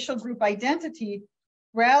defendant's racial group identity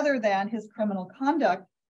rather than his criminal conduct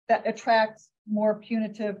that attracts more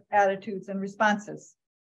punitive attitudes and responses.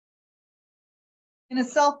 In a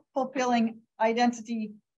self-fulfilling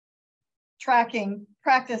identity tracking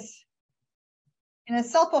practice, in a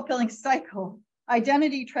self-fulfilling cycle,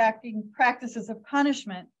 identity tracking practices of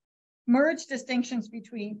punishment merge distinctions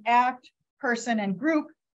between act, person, and group,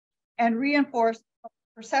 and reinforce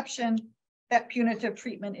perception that punitive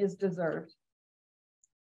treatment is deserved.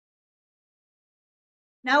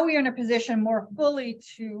 Now we are in a position more fully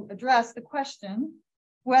to address the question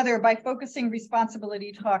whether by focusing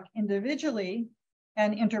responsibility talk individually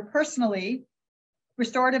and interpersonally,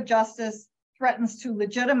 restorative justice threatens to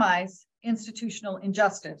legitimize institutional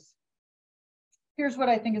injustice. Here's what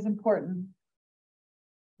I think is important.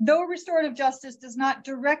 Though restorative justice does not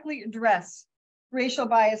directly address racial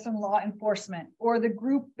bias in law enforcement or the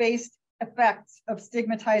group-based effects of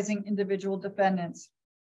stigmatizing individual defendants,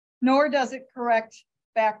 nor does it correct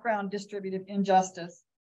background distributive injustice,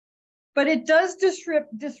 but it does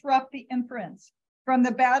disrupt the inference from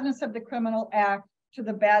the badness of the criminal act to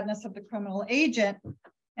the badness of the criminal agent,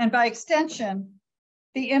 and by extension,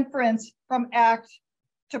 the inference from act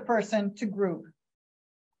to person to group.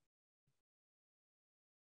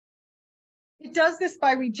 It does this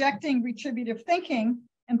by rejecting retributive thinking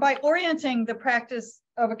and by orienting the practice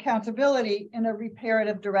of accountability in a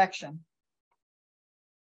reparative direction.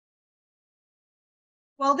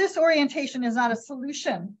 While this orientation is not a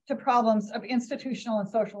solution to problems of institutional and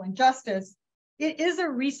social injustice, it is a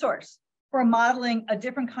resource for modeling a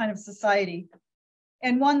different kind of society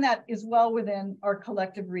and one that is well within our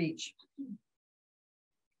collective reach.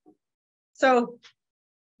 So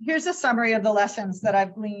here's a summary of the lessons that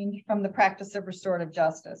I've gleaned from the practice of restorative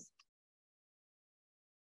justice.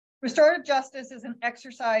 Restorative justice is an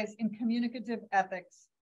exercise in communicative ethics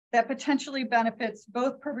that potentially benefits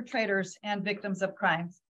both perpetrators and victims of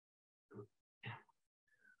crimes.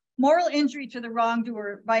 Moral injury to the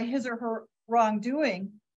wrongdoer by his or her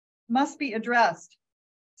wrongdoing must be addressed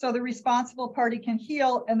so the responsible party can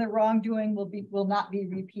heal and the wrongdoing will not be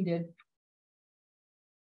repeated.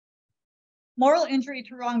 Moral injury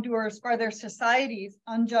to wrongdoers by their society's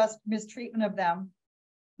unjust mistreatment of them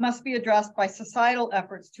must be addressed by societal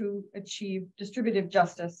efforts to achieve distributive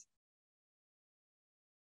justice.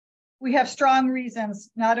 We have strong reasons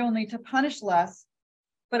not only to punish less,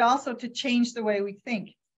 but also to change the way we think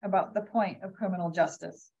about the point of criminal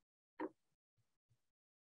justice.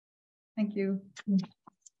 Thank you.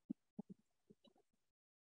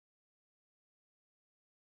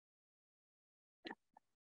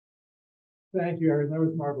 Thank you, Erin. That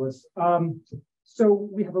was marvelous. So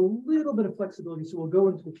we have a little bit of flexibility, so we'll go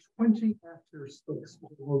into 20 after 6.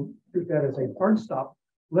 We'll treat that as a hard stop.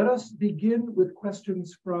 Let us begin with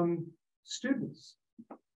questions from students.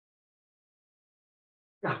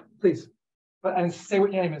 Yeah, please. And say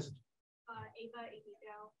what your name is. Ava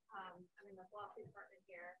Akiko. I'm in the philosophy department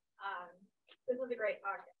here. This was a great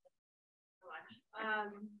talk. Thank you so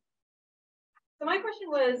much. So my question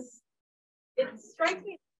was, it strikes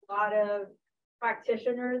me a lot of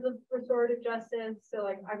practitioners of restorative justice. So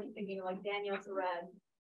like I'm thinking like Daniel Soren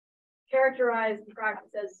characterized the practice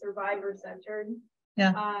as survivor-centered.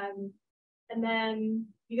 Yeah. And then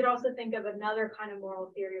you could also think of another kind of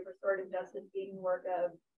moral theory of restorative justice being the work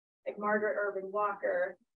of like Margaret Irving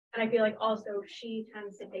Walker. And I feel like also she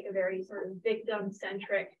tends to take a very sort of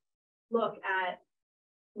victim-centric look at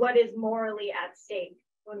what is morally at stake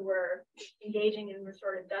when we're engaging in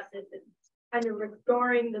restorative justice. It's kind of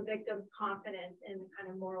restoring the victim's confidence in the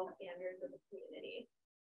kind of moral standards of the community.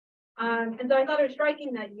 And so I thought it was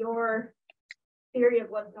striking that your theory of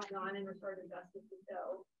what's going on in restorative justice is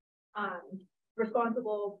so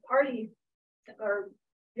responsible parties, or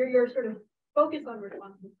your sort of focus on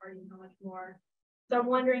responsible parties so much more. So I'm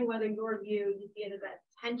wondering whether your view, you see it as that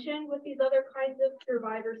tension with these other kinds of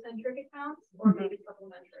survivor-centric accounts, or maybe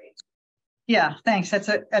supplementary. Yeah, thanks.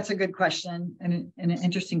 That's a good question and an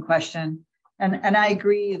interesting question. And I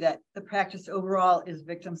agree that the practice overall is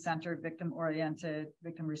victim-centered, victim-oriented,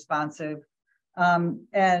 victim-responsive.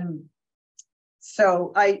 And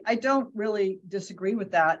so I don't really disagree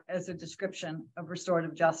with that as a description of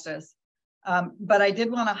restorative justice. But I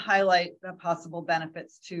did want to highlight the possible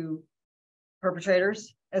benefits to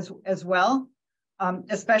perpetrators as well,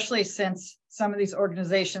 especially since some of these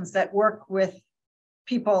organizations that work with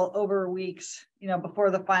people over weeks,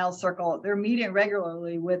 before the final circle, they're meeting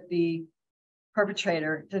regularly with the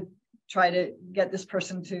perpetrator to try to get this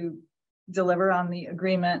person to deliver on the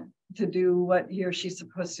agreement to do what he or she's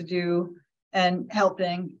supposed to do, and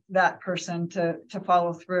helping that person to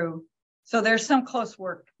follow through. So there's some close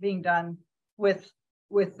work being done with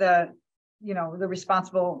the, you know, the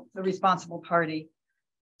responsible party.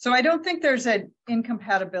 So I don't think there's an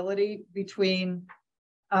incompatibility between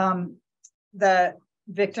the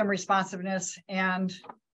victim responsiveness and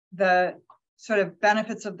the sort of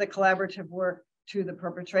benefits of the collaborative work to the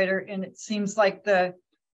perpetrator. And it seems like the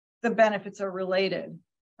benefits are related,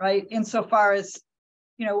 right? Insofar as,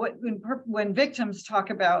 you know, when victims talk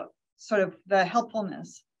about sort of the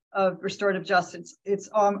helpfulness of restorative justice, it's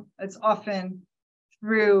often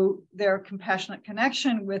through their compassionate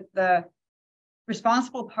connection with the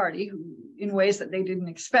responsible party who, in ways that they didn't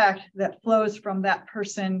expect, that flows from that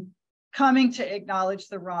person coming to acknowledge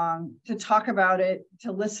the wrong, to talk about it,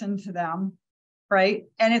 to listen to them, right?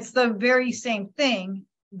 And it's the very same thing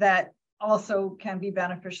that also can be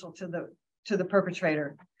beneficial to the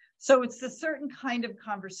perpetrator. So it's a certain kind of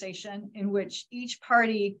conversation in which each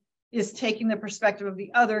party is taking the perspective of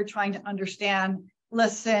the other, trying to understand,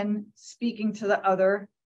 listen, speaking to the other,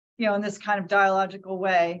 you know, in this kind of dialogical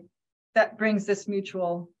way that brings this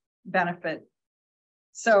mutual benefit.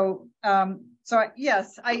 So,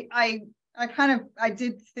 yes, I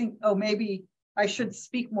did think, oh, maybe I should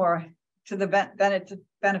speak more to the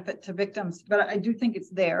benefit to victims, but I do think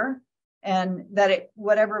it's there, and that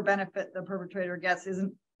whatever benefit the perpetrator gets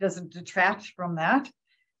doesn't detract from that,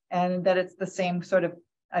 and that it's the same sort of,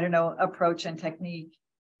 I don't know, approach and technique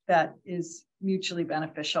that is mutually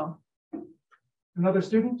beneficial. Another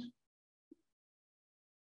student?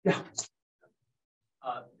 Yeah.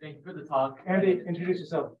 Thank you for the talk. Andy, introduce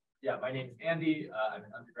yourself. Yeah, my name is Andy. I'm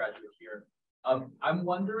an undergraduate here. I'm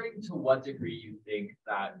wondering to what degree you think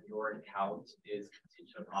that your account is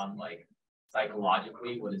contingent on, like,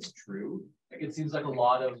 psychologically what is true. Like, it seems like a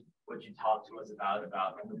lot of what you talk to us about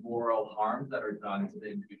the moral harms that are done to the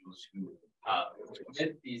individuals who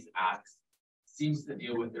commit these acts seems to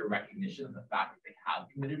deal with their recognition of the fact that they have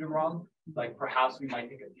committed a wrong. Like, perhaps we might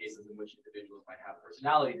think of cases in which individuals might have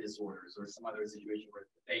personality disorders or some other situation where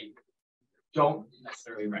they don't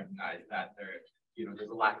necessarily recognize that there's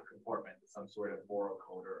a lack of conformity to some sort of moral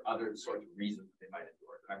code or other sorts of reasons they might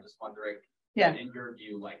endure. I'm just wondering, in your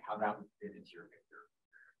view, like, how that would fit into your picture.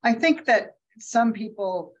 I think that some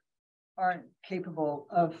people aren't capable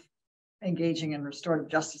of engaging in restorative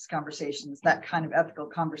justice conversations, that kind of ethical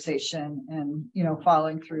conversation, and, you know,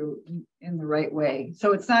 following through in the right way.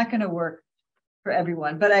 So it's not going to work for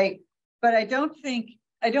everyone. But I don't think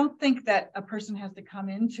that a person has to come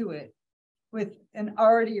into it with an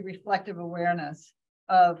already reflective awareness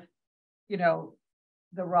of, you know,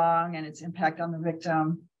 the wrong and its impact on the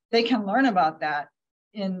victim. They can learn about that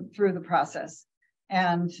through the process.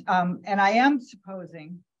 And I am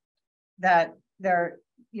supposing that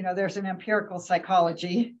there's an empirical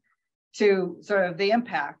psychology to sort of the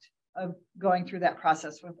impact of going through that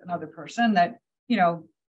process with another person that, you know,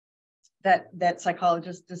 that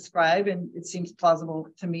psychologists describe, and it seems plausible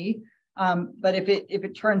to me. But if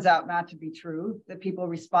it turns out not to be true, that people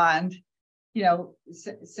respond, you know,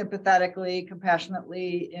 sympathetically,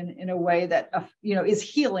 compassionately, in a way that, you know, is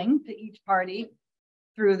healing to each party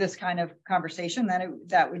through this kind of conversation, then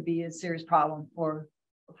that would be a serious problem for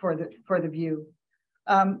the view.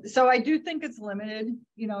 So I do think it's limited.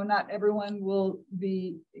 You know, not everyone will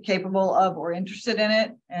be capable of or interested in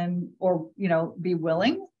it, or you know, be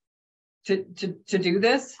willing to do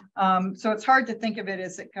this. So it's hard to think of it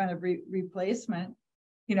as a kind of replacement,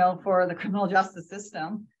 you know, for the criminal justice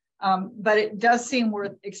system. But it does seem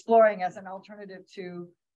worth exploring as an alternative to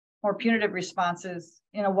more punitive responses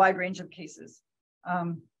in a wide range of cases.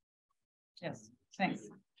 Yes, thanks.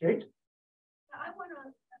 Kate? I want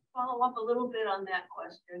to follow up a little bit on that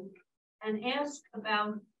question and ask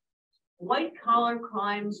about white collar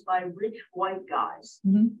crimes by rich white guys.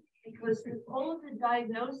 Mm-hmm. Because all of the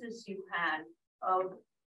diagnosis you had of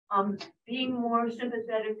being more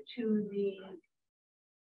sympathetic to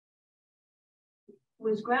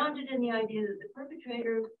was grounded in the idea that the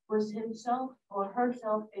perpetrator was himself or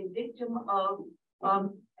herself a victim of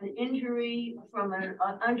an injury from an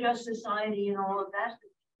unjust society and all of that.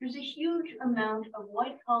 There's a huge amount of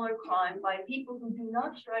white collar crime by people who do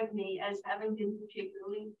not strike me as having been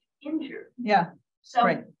particularly injured. Yeah. So,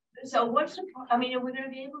 right. So what's the, I mean, are we going to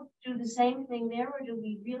be able to do the same thing there, or do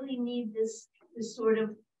we really need this sort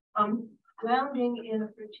of grounding in a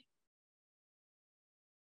particular,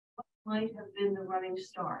 what might have been the running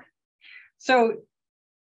start? So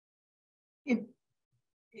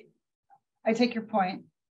I take your point,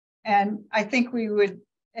 and I think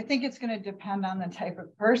it's going to depend on the type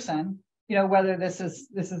of person. whether this is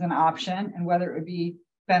an option and whether it would be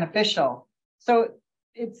beneficial. So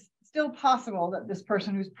it's still possible that this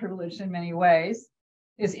person who's privileged in many ways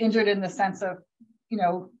is injured in the sense of,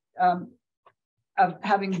 of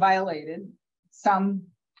having violated some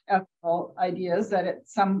ethical ideas, that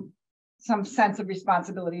it's some sense of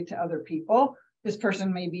responsibility to other people. This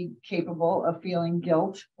person may be capable of feeling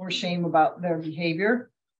guilt or shame about their behavior,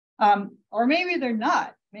 or maybe they're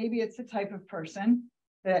not. Maybe it's the type of person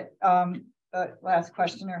that the last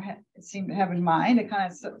questioner seemed to have in mind, a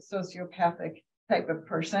kind of sociopathic type of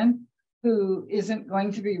person who isn't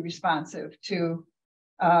going to be responsive to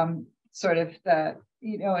sort of the,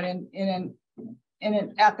 in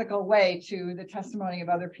an ethical way to the testimony of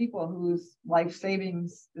other people whose life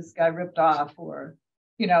savings this guy ripped off or,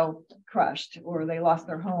 crushed, or they lost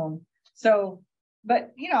their home. So,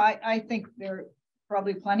 but, I think there are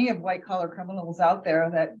probably plenty of white collar criminals out there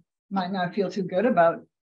that might not feel too good about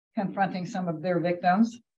confronting some of their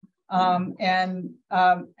victims and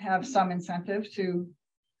have some incentive to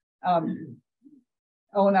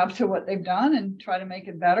own up to what they've done and try to make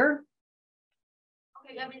it better.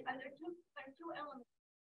 Okay, I mean, there are two elements.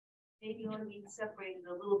 Maybe want to be separated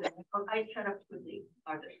a little bit. I shut up quickly,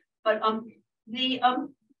 Arthur. But the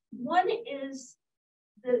one is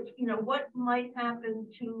the what might happen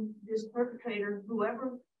to this perpetrator,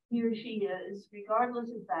 whoever he or she is, regardless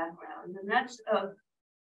of background, and that's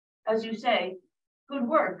as you say, good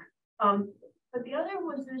work. But the other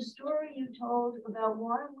was the story you told about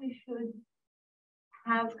why we should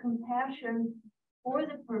have compassion for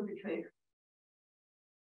the perpetrator.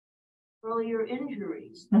 Earlier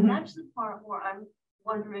injuries. And that's the part where I'm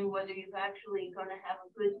wondering whether you're actually going to have a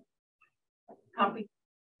good comprehension.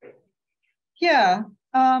 Yeah.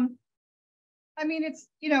 I mean,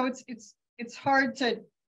 it's hard to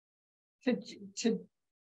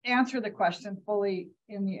answer the question fully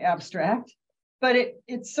in the abstract, but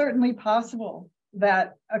it's certainly possible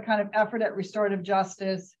that a kind of effort at restorative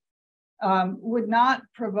justice would not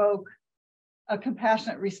provoke a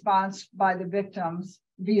compassionate response by the victims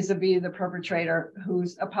vis-a-vis the perpetrator,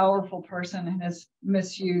 who's a powerful person and has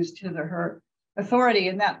misused his or her authority.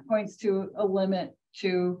 And that points to a limit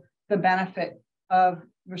to the benefit of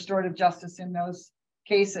restorative justice in those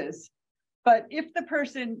cases. But if the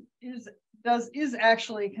person is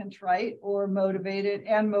actually contrite or motivated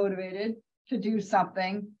to do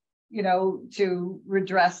something, to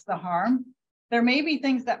redress the harm, there may be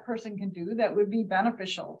things that person can do that would be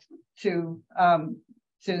beneficial to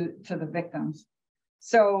the victims.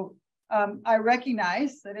 So I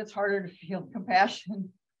recognize that it's harder to feel compassion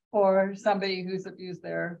for somebody who's abused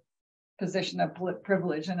their position of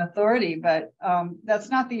privilege and authority, but that's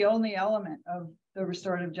not the only element of the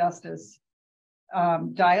restorative justice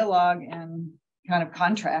dialogue and kind of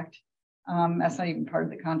contract. That's not even part of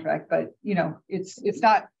the contract, but it's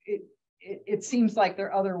not. It seems like there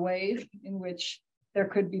are other ways in which there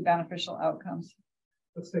could be beneficial outcomes.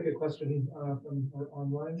 Let's take a question from our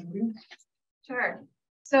online audience. Sure.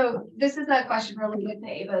 So this is a question related to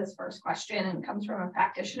Ava's first question and comes from a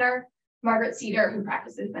practitioner, Margaret Cedar, who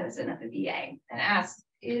practices medicine at the VA, and asks,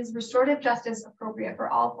 is restorative justice appropriate for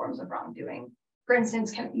all forms of wrongdoing? For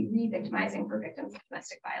instance, can it be re-victimizing for victims of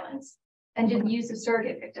domestic violence? And did the use of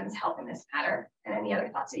surrogate victims help in this matter? And any other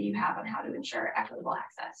thoughts that you have on how to ensure equitable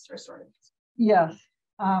access to restorative justice? Yes,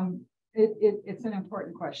 it's an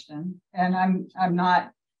important question, and I'm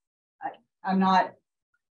not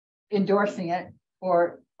endorsing it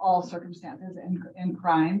for all circumstances and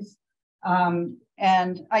crimes.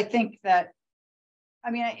 And I think that,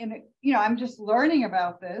 I'm just learning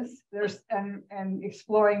about this. And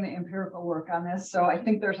exploring the empirical work on this. So I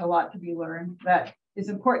think there's a lot to be learned that is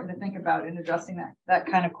important to think about in addressing that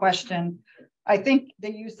kind of question. I think the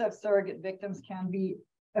use of surrogate victims can be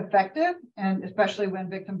effective, and especially when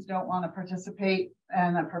victims don't want to participate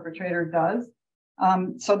and the perpetrator does.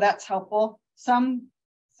 So that's helpful. Some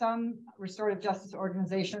restorative justice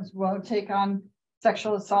organizations won't take on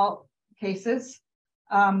sexual assault cases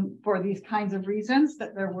for these kinds of reasons,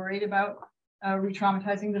 that they're worried about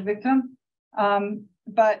re-traumatizing the victim.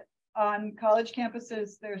 But on college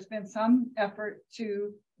campuses, there's been some effort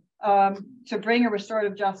to bring a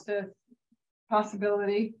restorative justice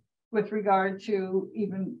possibility with regard to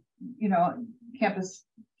even, campus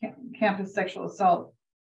sexual assault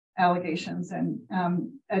allegations, and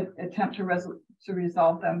attempt to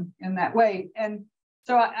resolve them in that way. And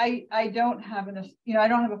so I don't have I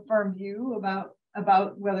don't have a firm view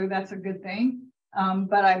about whether that's a good thing,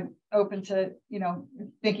 but I'm open to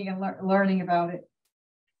thinking and learning about it.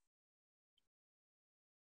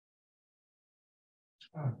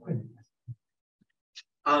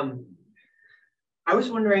 I was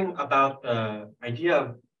wondering about the idea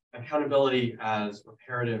of accountability as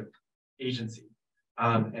reparative agency,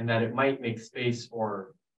 and that it might make space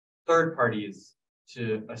for third parties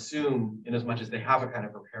to assume, in as much as they have a kind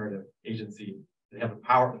of reparative agency, they have the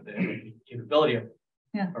power, the capability of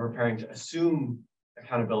repairing, to assume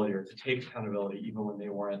accountability or to take accountability even when they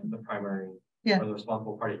weren't the primary or the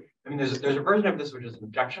responsible party. I mean, there's a version of this which is an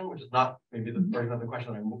objection, which is not maybe the version of the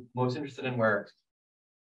question that I'm most interested in, where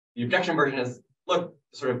the objection version is, look,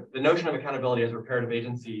 sort of the notion of accountability as a reparative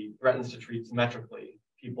agency threatens to treat symmetrically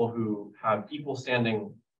people who have equal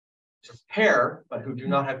standing to repair, but who do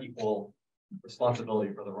not have equal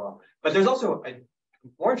responsibility for the wrong. But there's also a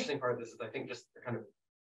more interesting part of this is, I think, just a kind of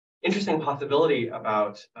interesting possibility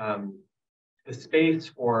about the space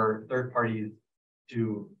for third parties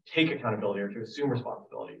to take accountability or to assume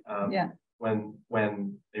responsibility when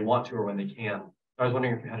they want to or when they can. So I was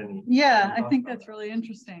wondering if you had any. Yeah, I think that's really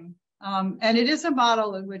interesting. And it is a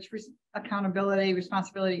model in which accountability,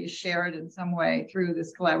 responsibility is shared in some way through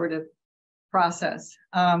this collaborative process.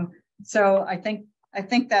 So I think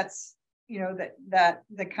that's, that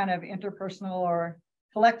the kind of interpersonal or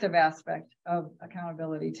collective aspect of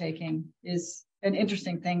accountability taking is an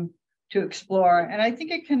interesting thing to explore. And I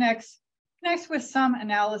think it connects with some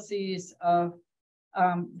analyses of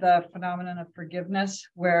the phenomenon of forgiveness,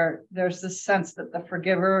 where there's this sense that the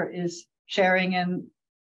forgiver is sharing in,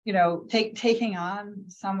 taking on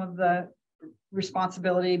some of the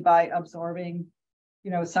responsibility by absorbing,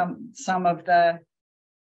 some of the,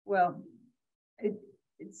 well,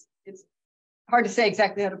 it's hard to say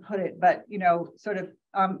exactly how to put it, but, sort of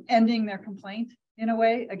ending their complaint in a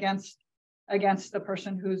way against the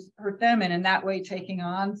person who's hurt them, and in that way taking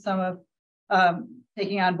on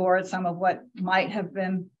board some of what might have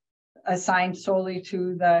been assigned solely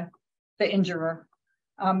to the injurer.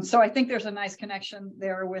 So I think there's a nice connection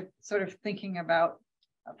there with sort of thinking about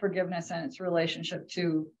forgiveness and its relationship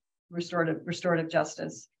to restorative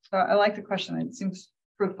justice. So I like the question. It seems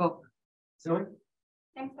fruitful. Zoe?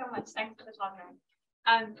 Thanks so much. Thanks for the talk,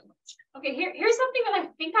 Erin. Okay, here's something that I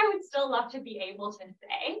think I would still love to be able to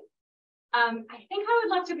say. I think I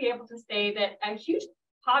would love to be able to say that a huge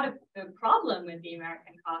part of the problem with the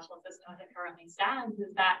American carceral system as it currently stands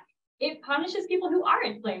is that it punishes people who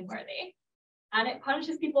aren't blameworthy. And it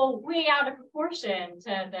punishes people way out of proportion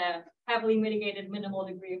to the heavily mitigated minimal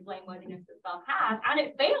degree of blameworthiness that some have. And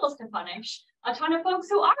it fails to punish a ton of folks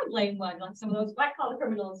who are blameworthy, like some of those white collar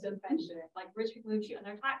criminals who mentioned, like rich people who cheat on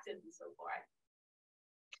their taxes and so forth.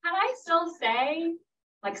 Can I still say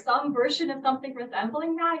like some version of something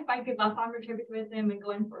resembling that if I give up on retributivism and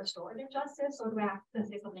go in for restorative justice, or do I have to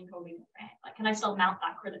say something totally different? Like, can I still mount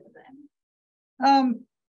that criticism?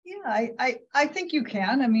 Yeah, I think you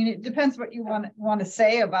can. I mean, it depends what you want to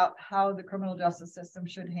say about how the criminal justice system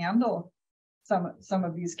should handle some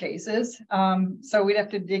of these cases. So we'd have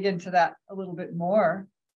to dig into that a little bit more.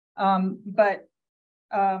 But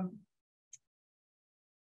I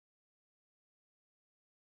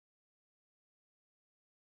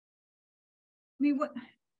mean,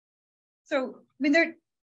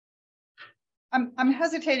 I'm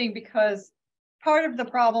hesitating because part of the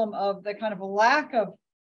problem of the kind of a lack of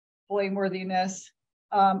blameworthiness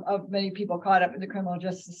of many people caught up in the criminal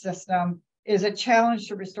justice system is a challenge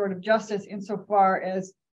to restorative justice, insofar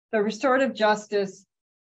as the restorative justice,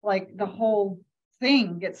 like the whole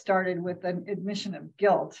thing gets started with an admission of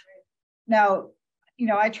guilt. Now,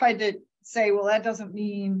 I tried to say, well, that doesn't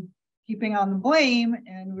mean keeping on the blame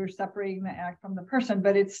and we're separating the act from the person,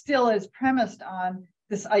 but it still is premised on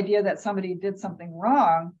this idea that somebody did something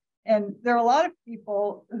wrong. And there are a lot of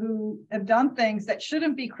people who have done things that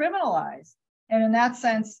shouldn't be criminalized. And in that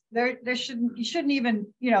sense, you shouldn't even,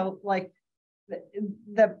 like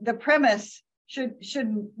the premise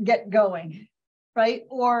shouldn't get going, right?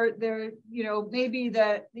 Or maybe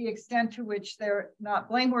the extent to which they're not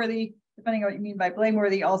blameworthy, depending on what you mean by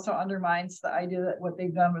blameworthy, also undermines the idea that what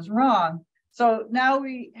they've done was wrong. So now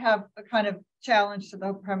we have a kind of challenge to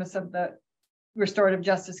the premise of the restorative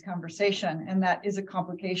justice conversation, and that is a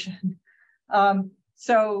complication. It's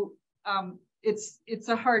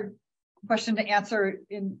a hard question to answer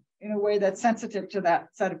in a way that's sensitive to that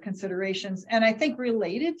set of considerations. And I think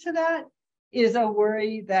related to that is a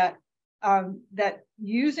worry that that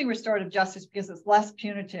using restorative justice, because it's less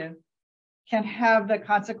punitive, can have the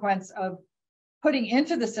consequence of putting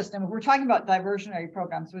into the system, if we're talking about diversionary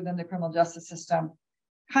programs within the criminal justice system,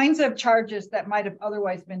 kinds of charges that might have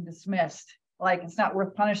otherwise been dismissed. Like, it's not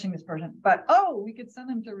worth punishing this person, but we could send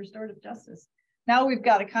them to restorative justice. Now we've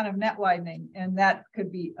got a kind of net widening, and that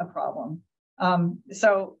could be a problem.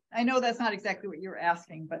 So I know that's not exactly what you're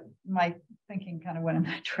asking, but my thinking kind of went in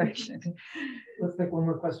that direction. Let's take one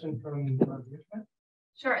more question from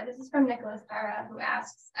Sure, this is from Nicholas Barra, who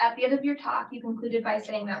asks, at the end of your talk, you concluded by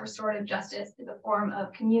saying that restorative justice is a form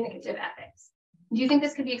of communicative ethics. Do you think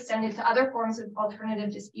this could be extended to other forms of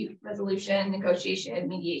alternative dispute resolution, negotiation,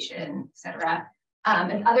 mediation, et cetera,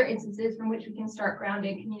 and other instances from which we can start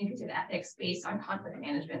grounding communicative ethics based on conflict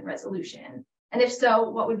management resolution? And if so,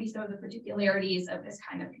 what would be some of the particularities of this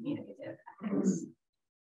kind of communicative ethics?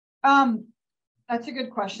 That's a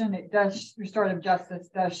good question. It does, restorative justice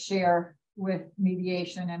does share with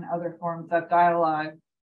mediation and other forms of dialogue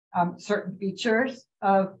certain features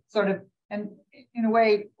of sort of, and in a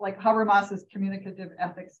way, like Habermas's communicative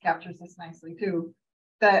ethics captures this nicely too.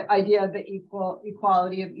 The idea of the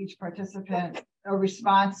equality of each participant, a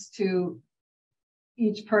response to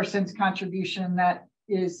each person's contribution that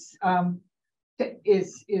is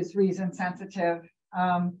reason sensitive.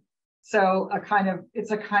 So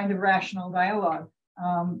it's a kind of rational dialogue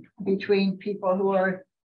between people who are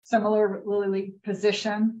similarly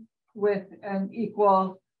positioned with an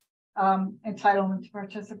equal entitlement to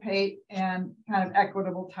participate and kind of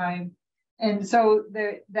equitable time. And so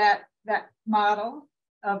that model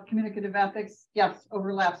of communicative ethics, yes,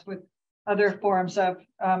 overlaps with other forms of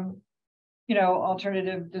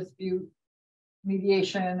alternative dispute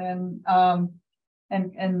mediation and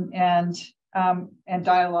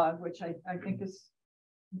dialogue, which I think is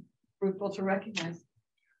fruitful to recognize.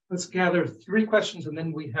 Let's gather 3 questions and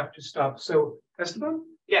then we have to stop. So Esteban?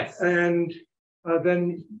 Yes. And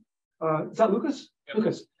then is that Lucas? Yep.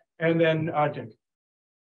 Lucas. And then Dick.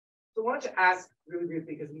 So I wanted to ask really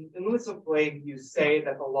briefly, because in Limits of Blame, you say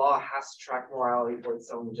that the law has to track morality for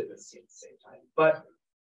its own legitimacy at the same time. But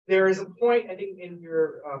there is a point, I think, in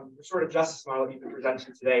your restorative justice model you've been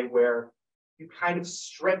presenting today where you kind of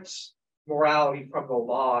stripped morality from the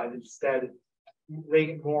law and instead laid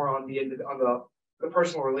it more on the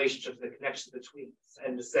personal relationships, the connections between us,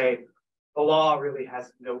 and to say the law really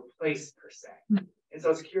has no place per se. And so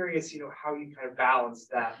I was curious, how you kind of balance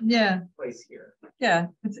that place here. Yeah,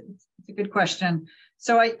 it's a good question.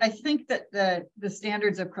 So I think that the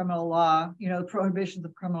standards of criminal law, the prohibitions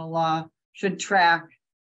of criminal law should track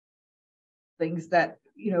things that,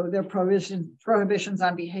 there are prohibitions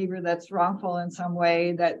on behavior that's wrongful in some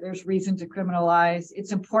way, that there's reason to criminalize.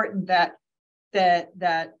 It's important that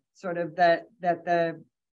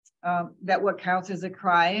what counts as a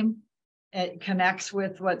crime, it connects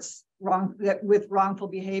with what's wrong, with wrongful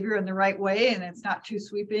behavior in the right way, and it's not too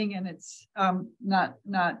sweeping, and it's not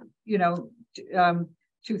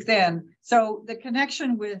too thin. So the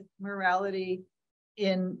connection with morality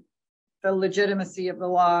in the legitimacy of the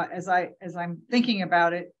law, as I'm thinking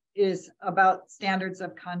about it, is about standards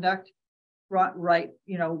of conduct, right?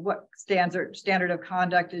 What standard of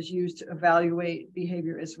conduct is used to evaluate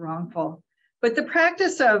behavior as wrongful. But the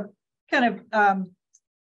practice of kind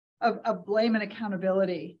of blame and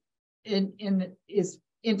accountability is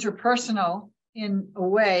interpersonal in a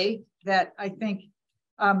way that I think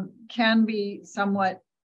can be somewhat,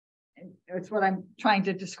 it's what I'm trying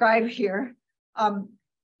to describe here,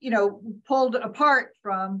 pulled apart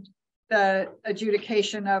from the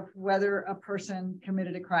adjudication of whether a person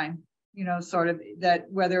committed a crime, sort of that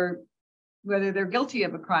whether they're guilty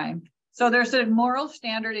of a crime. So there's a moral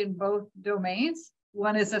standard in both domains.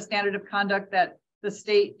 One is a standard of conduct that the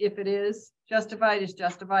state, if it is justified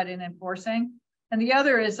in enforcing. And the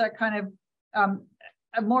other is a kind of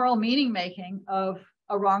a moral meaning making of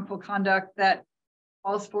a wrongful conduct that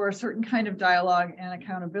calls for a certain kind of dialogue and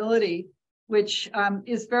accountability, which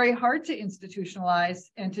is very hard to institutionalize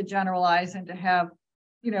and to generalize and to have,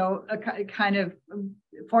 a kind of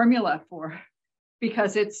formula for,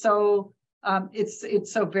 because it's so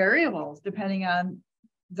variable depending on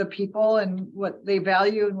the people and what they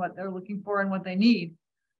value and what they're looking for and what they need.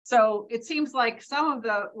 So it seems like some of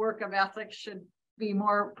the work of ethics should be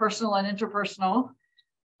more personal and interpersonal,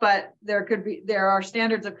 but there are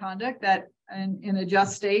standards of conduct that in a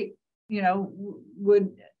just state,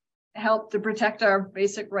 would help to protect our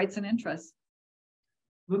basic rights and interests.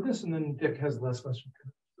 Lucas, and then Dick has the last question.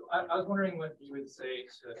 So I was wondering what you would say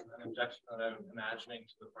to an objection that I'm imagining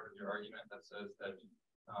to the part of your argument that says that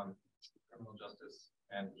criminal justice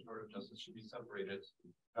and restorative justice should be separated,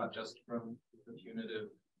 not just from the punitive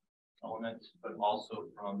element, but also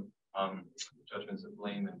from judgments of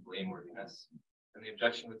blame and blameworthiness. And the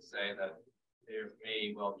objection would say that there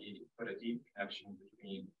may well be quite a deep connection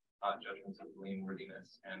between judgments of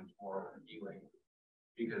blameworthiness and moral healing,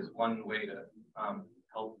 because one way to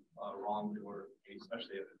help a wrongdoer,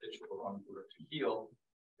 especially a habitual wrongdoer, to heal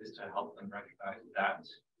is to help them recognize that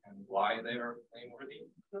and why they are blameworthy,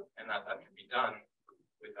 and that can be done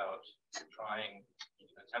without trying,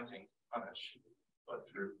 even attempting to punish, but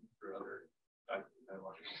through other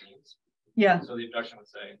pedagogical means. Yeah. So the objection would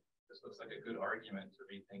say, this looks like a good argument to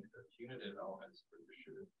rethink the punitive elements for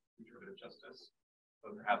retributive justice,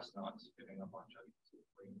 but perhaps not giving up on justice.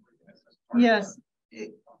 Yes,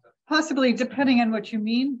 possibly, depending on what you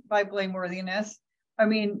mean by blameworthiness. I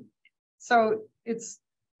mean, so it's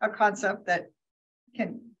a concept that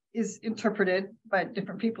is interpreted by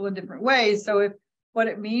different people in different ways. So if what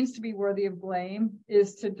it means to be worthy of blame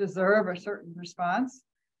is to deserve a certain response,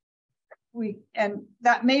 and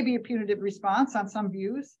that may be a punitive response on some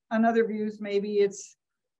views. On other views, maybe it's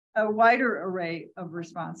a wider array of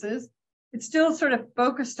responses. It's still sort of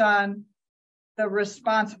focused on the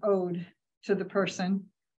response owed to the person,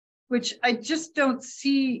 which I just don't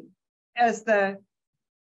see as the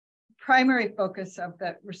primary focus of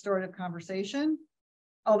that restorative conversation.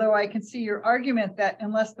 Although I can see your argument that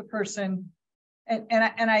unless the person, and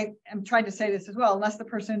I am trying to say this as well, unless the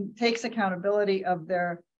person takes accountability of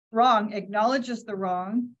their wrong, acknowledges the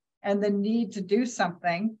wrong and the need to do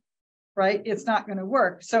something, right, it's not going to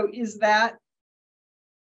work. So is that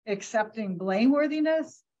accepting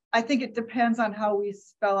blameworthiness? I think it depends on how we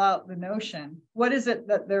spell out the notion. What is it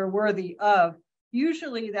that they're worthy of?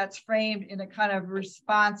 Usually that's framed in a kind of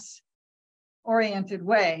response-oriented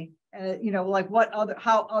way. Like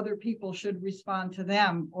how other people should respond to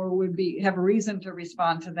them, or would have a reason to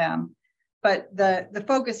respond to them. But the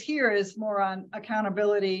focus here is more on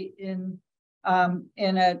accountability in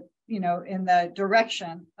the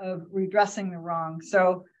direction of redressing the wrong.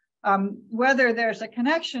 So whether there's a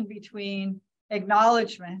connection between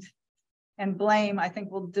acknowledgement and blame, I think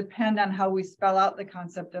will depend on how we spell out the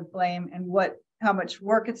concept of blame and how much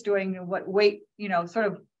work it's doing and what weight, sort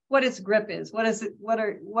of what its grip is. What is it? What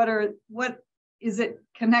is it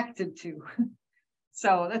connected to?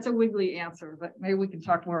 So that's a wiggly answer, but maybe we can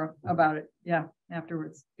talk more about it. Yeah,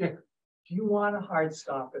 afterwards. Yeah. Do you want a hard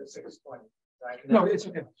stop at 6:20? No, it's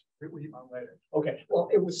okay. Later. Okay. Well,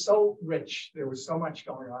 it was so rich. There was so much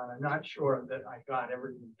going on. I'm not sure that I got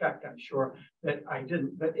everything. In fact, I'm sure that I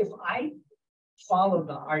didn't. But if I follow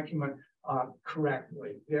the argument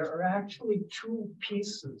correctly, there are actually two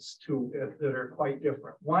pieces to it that are quite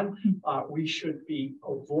different. One, we should be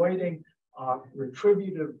avoiding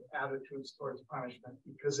retributive attitudes towards punishment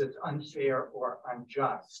because it's unfair or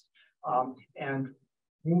unjust. And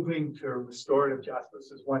moving to restorative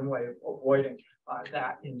justice is one way of avoiding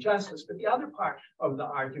that injustice. But the other part of the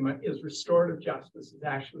argument is restorative justice is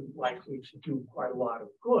actually likely to do quite a lot of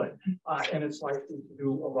good. And it's likely to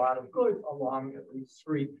do a lot of good along at least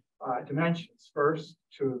three dimensions. First,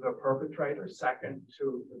 to the perpetrator. Second,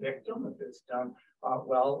 to the victim, if it's done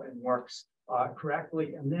well and works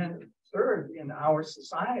correctly. And then third, in our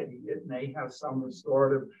society, it may have some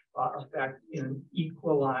restorative effect in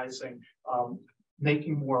equalizing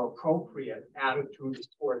making more appropriate attitudes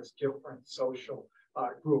towards different social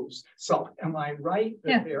groups. So am I right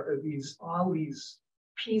that there are all these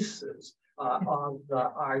pieces of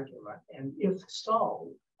the argument? And if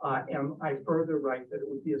so, am I further right that it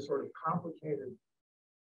would be a sort of complicated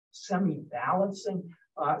semi-balancing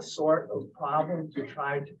sort of problem to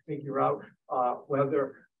try to figure out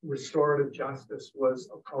whether restorative justice was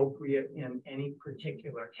appropriate in any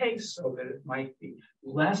particular case, so that it might be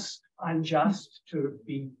less unjust to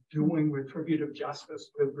be doing retributive justice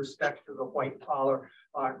with respect to the white-collar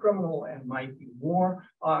criminal, and might be more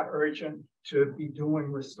urgent to be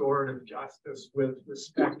doing restorative justice with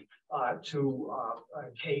respect to a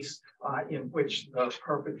case in which the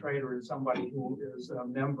perpetrator is somebody who is a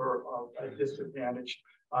member of a disadvantaged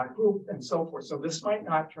group and so forth. So this might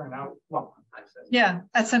not turn out well. Yeah,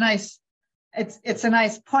 that's it's a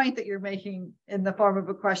nice point that you're making in the form of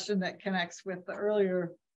a question that connects with the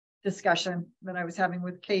earlier discussion that I was having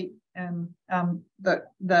with Kate and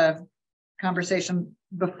the conversation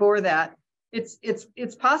before that.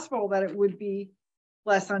 It's possible that it would be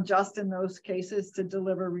less unjust in those cases to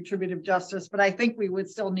deliver retributive justice, but I think we would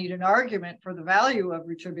still need an argument for the value of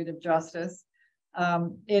retributive justice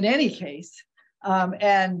in any case.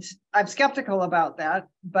 And I'm skeptical about that,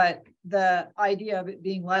 but the idea of it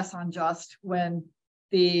being less unjust when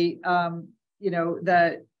the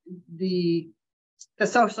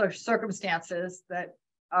social circumstances that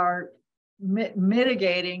are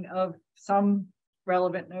mitigating of some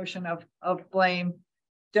relevant notion of blame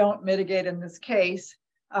don't mitigate in this case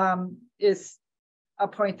is a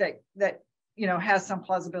point that has some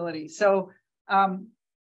plausibility. So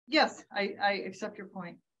yes, I accept your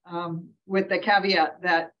point. With the caveat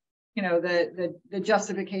that the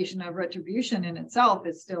justification of retribution in itself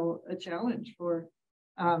is still a challenge for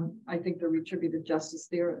I think the retributive justice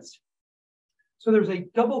theorist. So there's a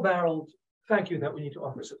double-barreled thank you that we need to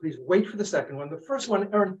offer. So please wait for the second one. The first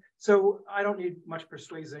one, Erin, so I don't need much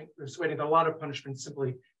persuading that a lot of punishment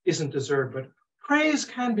simply isn't deserved, but praise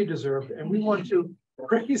can be deserved. And we want to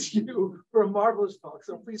praise you for a marvelous talk.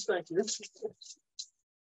 So please thank you.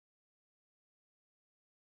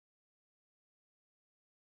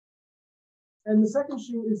 And the second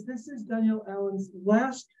shoe is, this is Danielle Allen's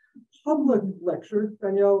last public lecture.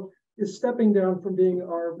 Danielle is stepping down from being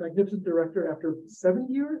our magnificent director after 7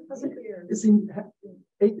 years. It seemed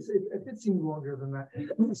it did seem longer than that. In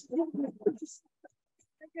the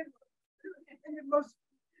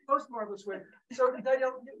most marvelous way. So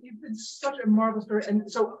Danielle, you've been such a marvelous story, and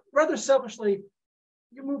so rather selfishly,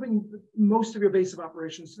 you're moving most of your base of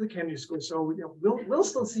operations to the Kennedy School. So we'll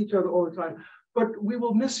still see each other all the time, but we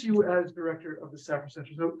will miss you as director of the Saffron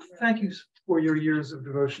Center. So thank you for your years of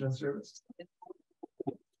devotion and service.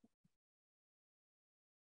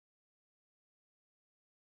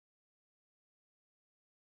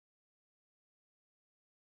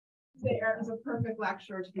 It was a perfect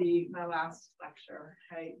lecture to be my last lecture.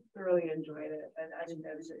 I thoroughly enjoyed it, and I think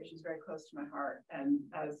that these are issues very close to my heart. And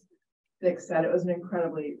as Dick said, it was an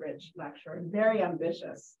incredibly rich lecture and very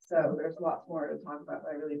ambitious. So there's lots more to talk about,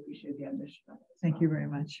 but I really appreciate the ambition of it. Thank you very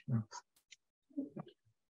much.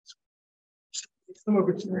 Come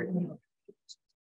over to